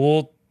 it's a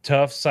cool,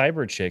 tough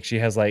cyber chick. She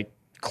has like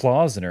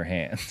claws in her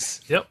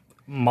hands. Yep.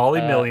 Molly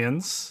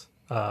Millions.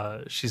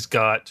 She's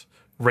got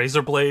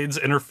razor blades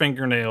in her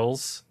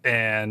fingernails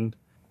and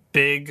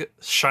big,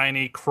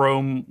 shiny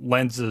chrome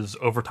lenses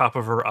over top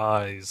of her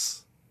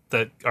eyes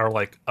that are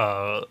like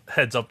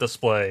heads-up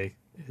display.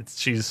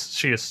 She is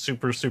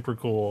super, super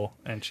cool,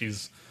 and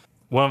she's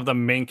one of the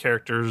main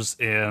characters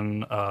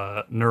in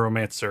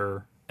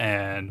Neuromancer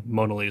and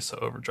Mona Lisa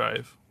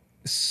Overdrive.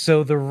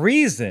 So the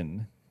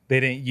reason they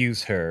didn't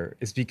use her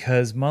is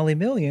because Molly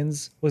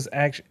Millions was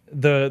actually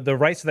the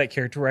rights to that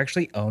character were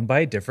actually owned by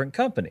a different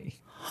company.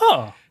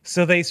 Huh.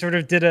 So they sort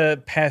of did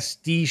a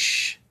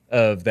pastiche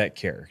of that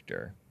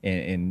character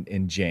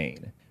in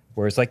Jane,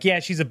 where it's like, yeah,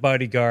 she's a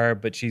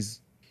bodyguard, but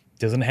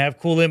doesn't have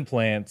cool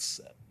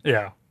implants.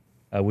 Yeah.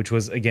 Which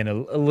was, again, a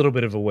little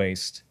bit of a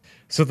waste.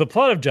 So the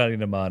plot of Johnny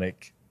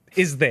Mnemonic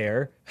is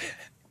there.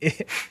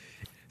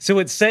 So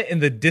it's set in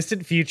the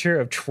distant future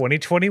of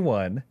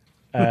 2021.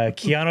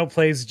 Keanu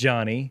plays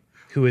Johnny,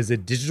 who is a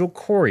digital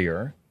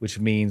courier, which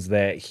means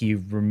that he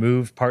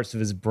removed parts of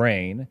his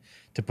brain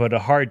to put a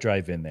hard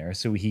drive in there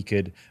so he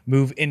could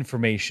move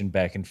information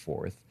back and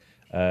forth,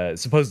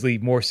 supposedly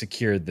more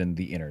secure than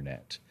the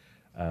internet.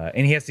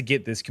 And he has to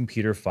get this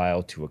computer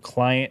file to a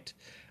client.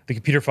 The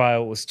computer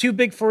file was too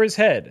big for his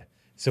head,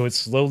 so it's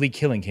slowly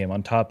killing him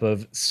on top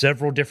of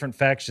several different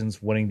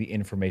factions wanting the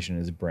information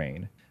in his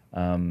brain.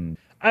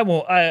 I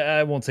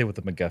won't say what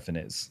the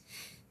MacGuffin is,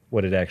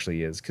 what it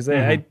actually is, because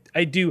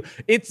I do.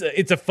 It's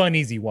a fun,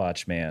 easy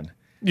watch, man.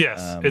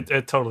 Yes,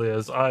 it totally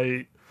is.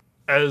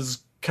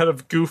 As kind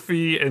of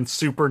goofy and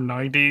super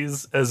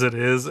 90s as it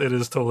is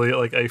totally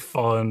like a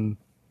fun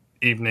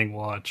evening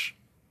watch.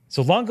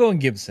 So Longo and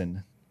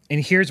Gibson,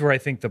 and here's where I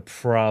think the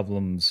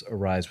problems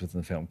arise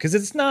within the film, because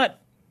it's not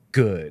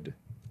good.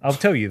 I'll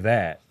tell you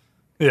that.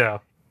 Yeah.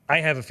 I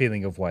have a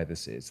feeling of why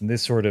this is, and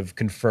this sort of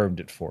confirmed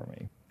it for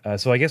me.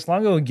 So I guess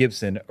Longo and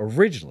Gibson,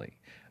 originally,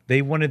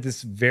 they wanted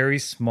this very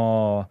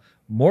small,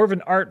 more of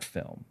an art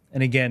film.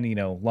 And again,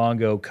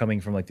 Longo coming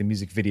from like the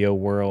music video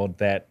world,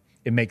 that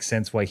it makes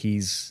sense why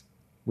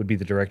would be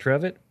the director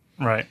of it.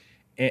 Right.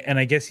 And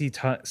I guess he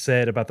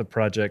said about the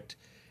project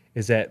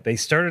is that they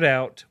started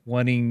out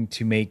wanting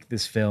to make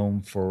this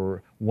film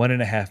for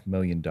 $1.5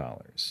 million.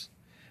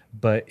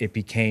 But it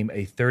became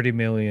a $30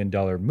 million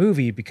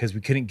movie because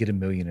we couldn't get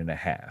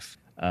 $1.5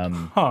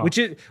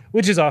 million.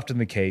 Which is often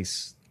the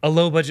case. A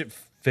low budget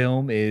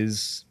film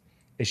is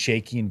a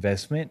shaky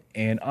investment,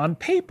 and on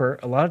paper,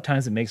 a lot of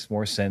times it makes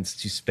more sense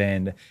to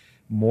spend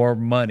more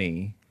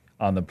money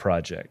on the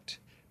project,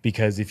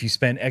 because if you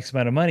spend X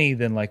amount of money,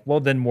 then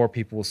then more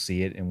people will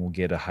see it and we'll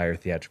get a higher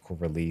theatrical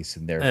release,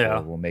 and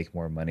therefore we'll make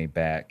more money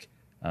back.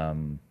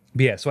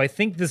 So I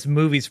think this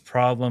movie's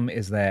problem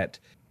is that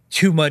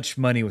too much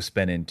money was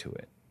spent into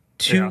it.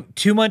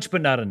 Too much,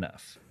 but not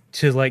enough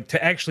to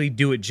actually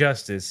do it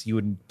justice. You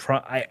would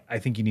I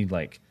think you need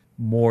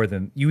more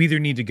than, you either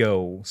need to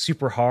go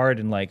super hard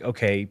and make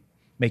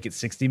it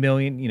 60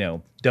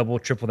 million, double,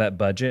 triple that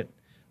budget.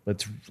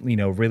 Let's,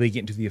 really get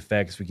into the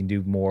effects. We can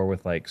do more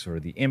with sort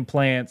of the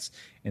implants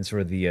and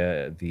sort of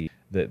the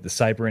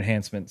cyber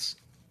enhancements,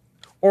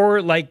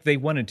 or like they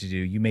wanted to do,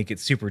 you make it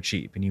super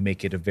cheap and you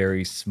make it a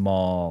very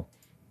small,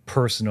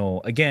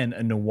 personal, again,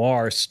 a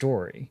noir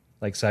story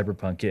like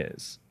Cyberpunk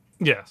is.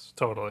 Yes,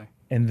 totally.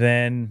 And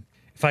then,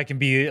 if I can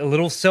be a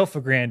little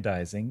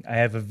self-aggrandizing, I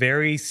have a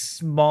very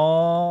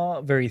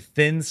small, very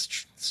thin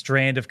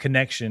strand of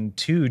connection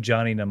to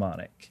Johnny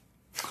Mnemonic.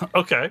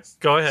 Okay,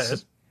 go ahead. So,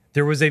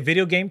 there was a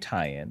video game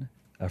tie-in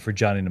for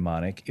Johnny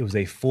Mnemonic. It was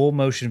a full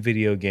motion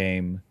video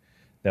game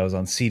that was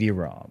on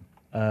CD-ROM.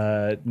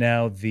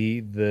 Now,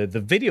 the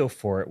video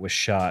for it was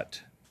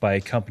shot by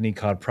a company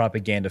called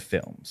Propaganda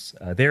Films.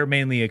 They're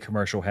mainly a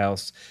commercial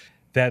house.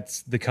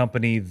 That's the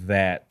company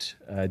that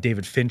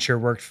David Fincher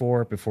worked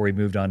for before he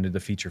moved on to the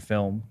feature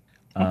film.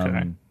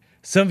 Okay.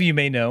 Some of you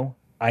may know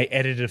I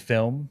edited a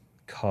film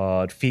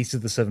called Feast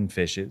of the Seven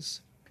Fishes,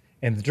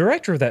 and the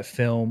director of that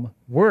film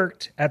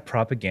worked at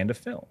Propaganda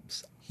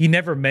Films. He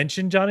never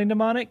mentioned Johnny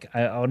Mnemonic.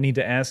 I'll need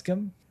to ask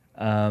him,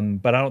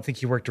 but I don't think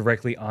he worked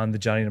directly on the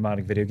Johnny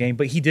Mnemonic video game.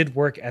 But he did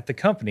work at the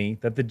company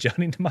that the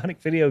Johnny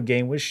Mnemonic video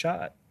game was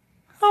shot.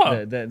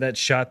 Oh. That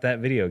shot that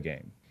video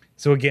game.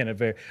 So again,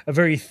 a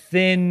very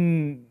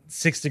thin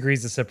 6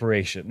 degrees of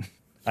separation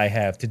I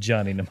have to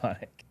Johnny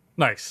Mnemonic.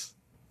 Nice.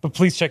 But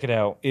please check it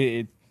out.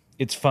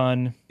 It's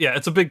fun. Yeah,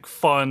 it's a big,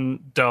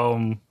 fun,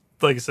 dumb,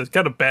 like I said,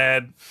 kind of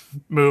bad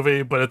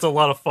movie, but it's a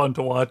lot of fun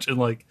to watch. And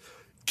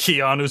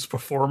Keanu's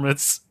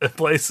performance at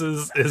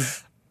places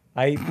is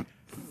I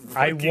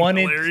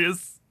wanted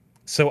hilarious.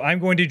 So I'm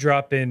going to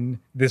drop in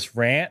this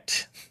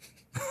rant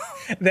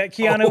that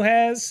Keanu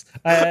has.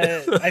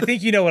 I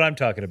think you know what I'm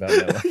talking about,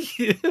 Noah.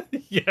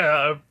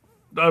 Yeah,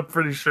 I'm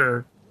pretty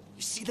sure.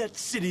 You see that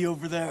city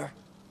over there?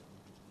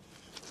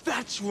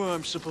 That's where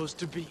I'm supposed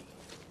to be.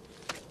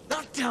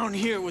 Not down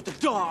here with the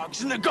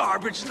dogs and the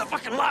garbage and the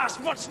fucking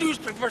last month's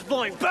newspapers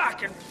blowing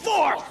back and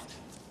forth.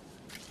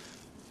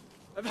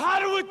 I've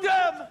had it with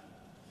them.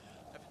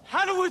 I've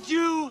had it with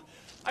you.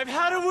 I've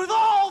had it with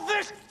all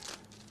this.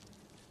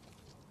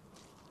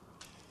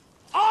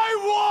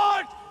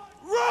 I want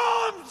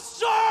room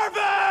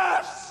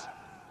service!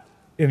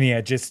 And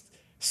yeah, just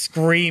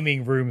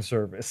screaming room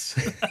service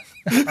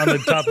on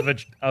the top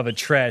of a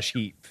trash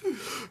heap.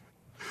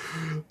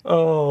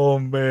 Oh,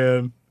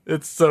 man.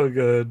 It's so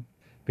good.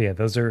 But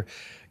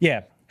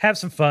yeah, have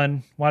some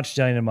fun. Watch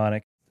Johnny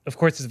Mnemonic. Of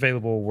course, it's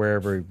available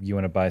wherever you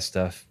want to buy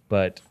stuff.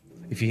 But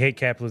if you hate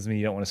capitalism and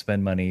you don't want to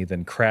spend money,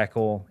 then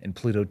Crackle and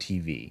Pluto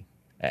TV.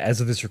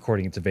 As of this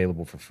recording, it's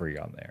available for free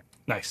on there.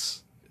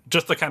 Nice.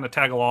 Just to kind of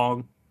tag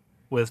along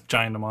with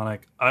Johnny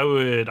Mnemonic, I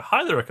would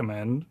highly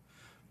recommend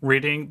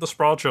reading the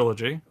Sprawl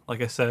trilogy.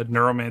 Like I said,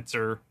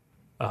 Neuromancer,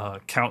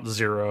 Count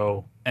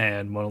Zero,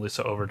 and Mona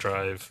Lisa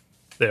Overdrive.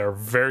 They are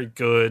very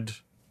good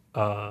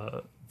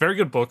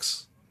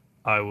books.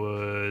 I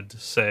would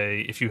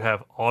say if you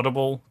have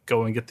Audible,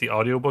 go and get the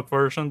audiobook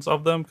versions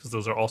of them because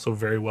those are also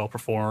very well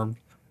performed.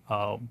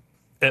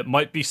 It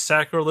might be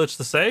sacrilege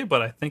to say,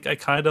 but I think I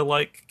kind of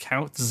like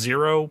Count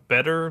Zero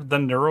better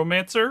than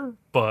Neuromancer,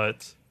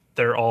 but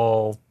they're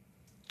all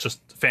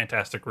just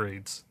fantastic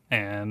reads.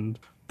 And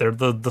they're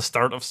the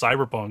start of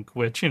Cyberpunk,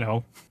 which,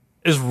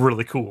 is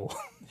really cool.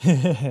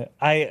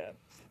 I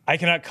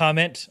cannot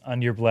comment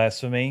on your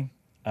blasphemy,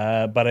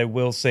 but I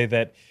will say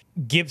that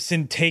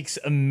Gibson takes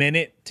a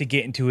minute to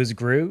get into his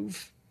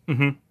groove.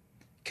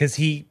 Because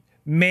he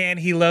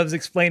loves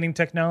explaining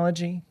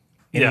technology.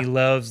 And he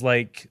loves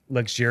like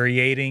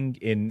luxuriating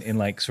in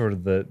like sort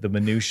of the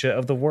minutia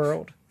of the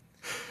world.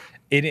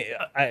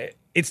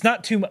 It's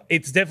not too much.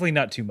 It's definitely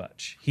not too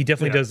much. He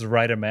definitely does the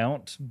right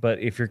amount. But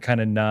if you're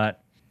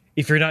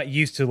not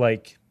used to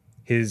like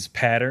his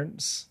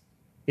patterns,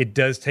 it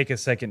does take a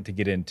second to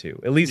get into.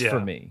 At least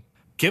for me.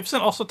 Gibson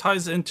also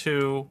ties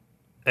into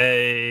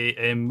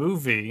a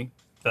movie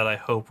that I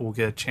hope we'll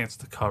get a chance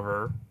to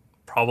cover.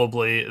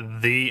 Probably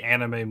the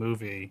anime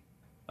movie,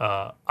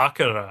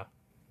 Akira.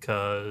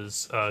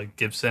 Because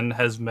Gibson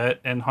has met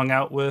and hung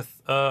out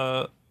with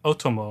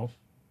Otomo,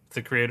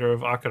 the creator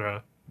of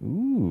Akira,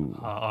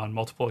 on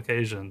multiple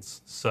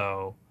occasions.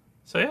 So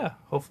yeah,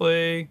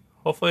 hopefully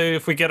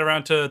if we get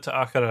around to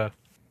Akira,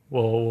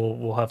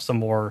 we'll have some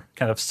more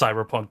kind of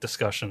cyberpunk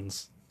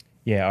discussions.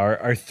 Yeah,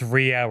 our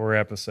 3-hour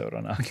episode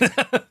on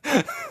Akira.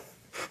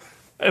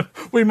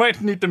 We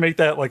might need to make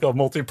that like a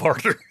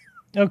multi-parter.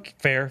 Okay,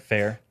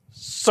 fair.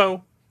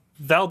 So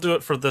that'll do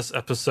it for this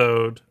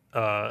episode.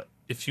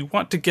 If you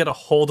want to get a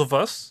hold of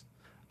us,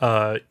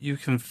 you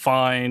can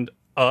find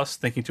us,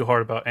 Thinking Too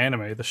Hard About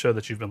Anime, the show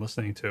that you've been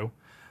listening to,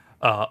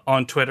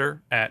 on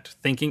Twitter at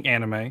Thinking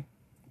Anime.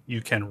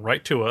 You can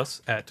write to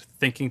us at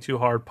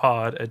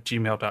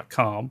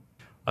thinkingtoohardpod@gmail.com.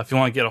 If you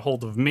want to get a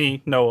hold of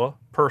me, Noah,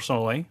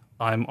 personally,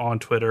 I'm on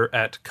Twitter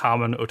at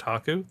Kamen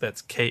Otaku.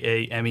 That's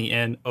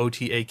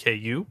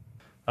KAMENOTAKU.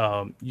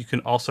 You can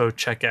also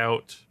check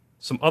out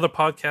some other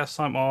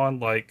podcasts I'm on,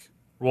 like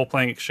Role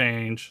Playing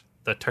Exchange,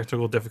 the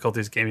Technical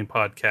Difficulties Gaming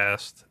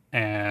Podcast,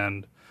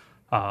 and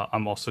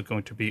I'm also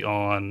going to be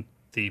on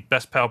the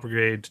Best Pal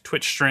Brigade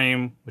Twitch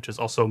stream, which is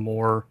also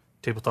more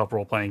tabletop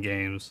role-playing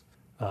games.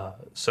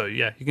 So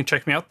yeah, you can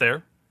check me out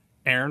there.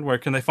 Aaron, where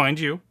can they find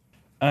you?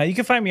 You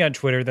can find me on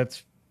Twitter.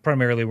 That's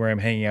primarily where I'm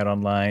hanging out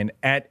online,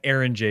 at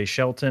Aaron J.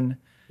 Shelton.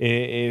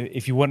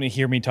 If you want to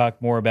hear me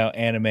talk more about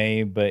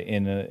anime, but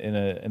in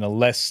a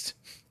less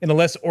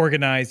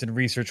organized and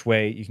researched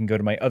way, you can go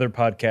to my other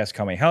podcast,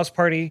 Kame House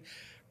Party,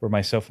 where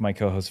myself and my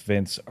co-host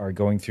Vince are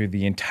going through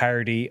the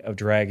entirety of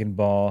Dragon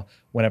Ball,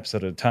 one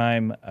episode at a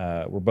time.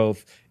 We're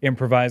both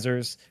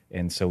improvisers,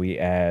 and so we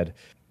add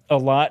a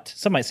lot,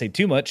 some might say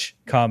too much,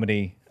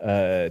 comedy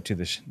to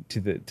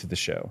the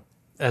show.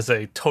 As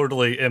a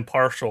totally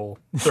impartial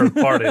third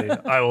party,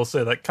 I will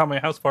say that Kame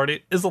House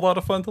Party is a lot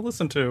of fun to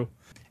listen to.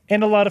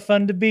 And a lot of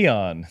fun to be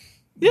on.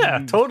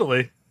 Yeah,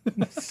 totally.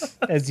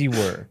 As you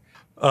were.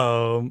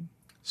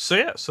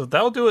 So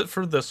that'll do it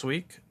for this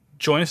week.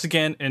 Join us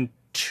again in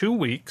 2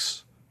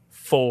 weeks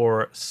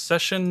for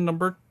session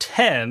number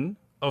 10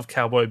 of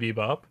Cowboy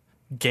Bebop,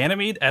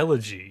 Ganymede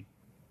Elegy.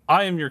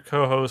 I am your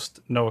co-host,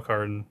 Noah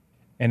Carden.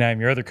 And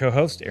I'm your other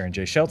co-host, Aaron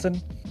J.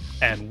 Shelton.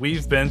 And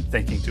we've been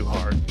Thinking Too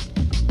Hard.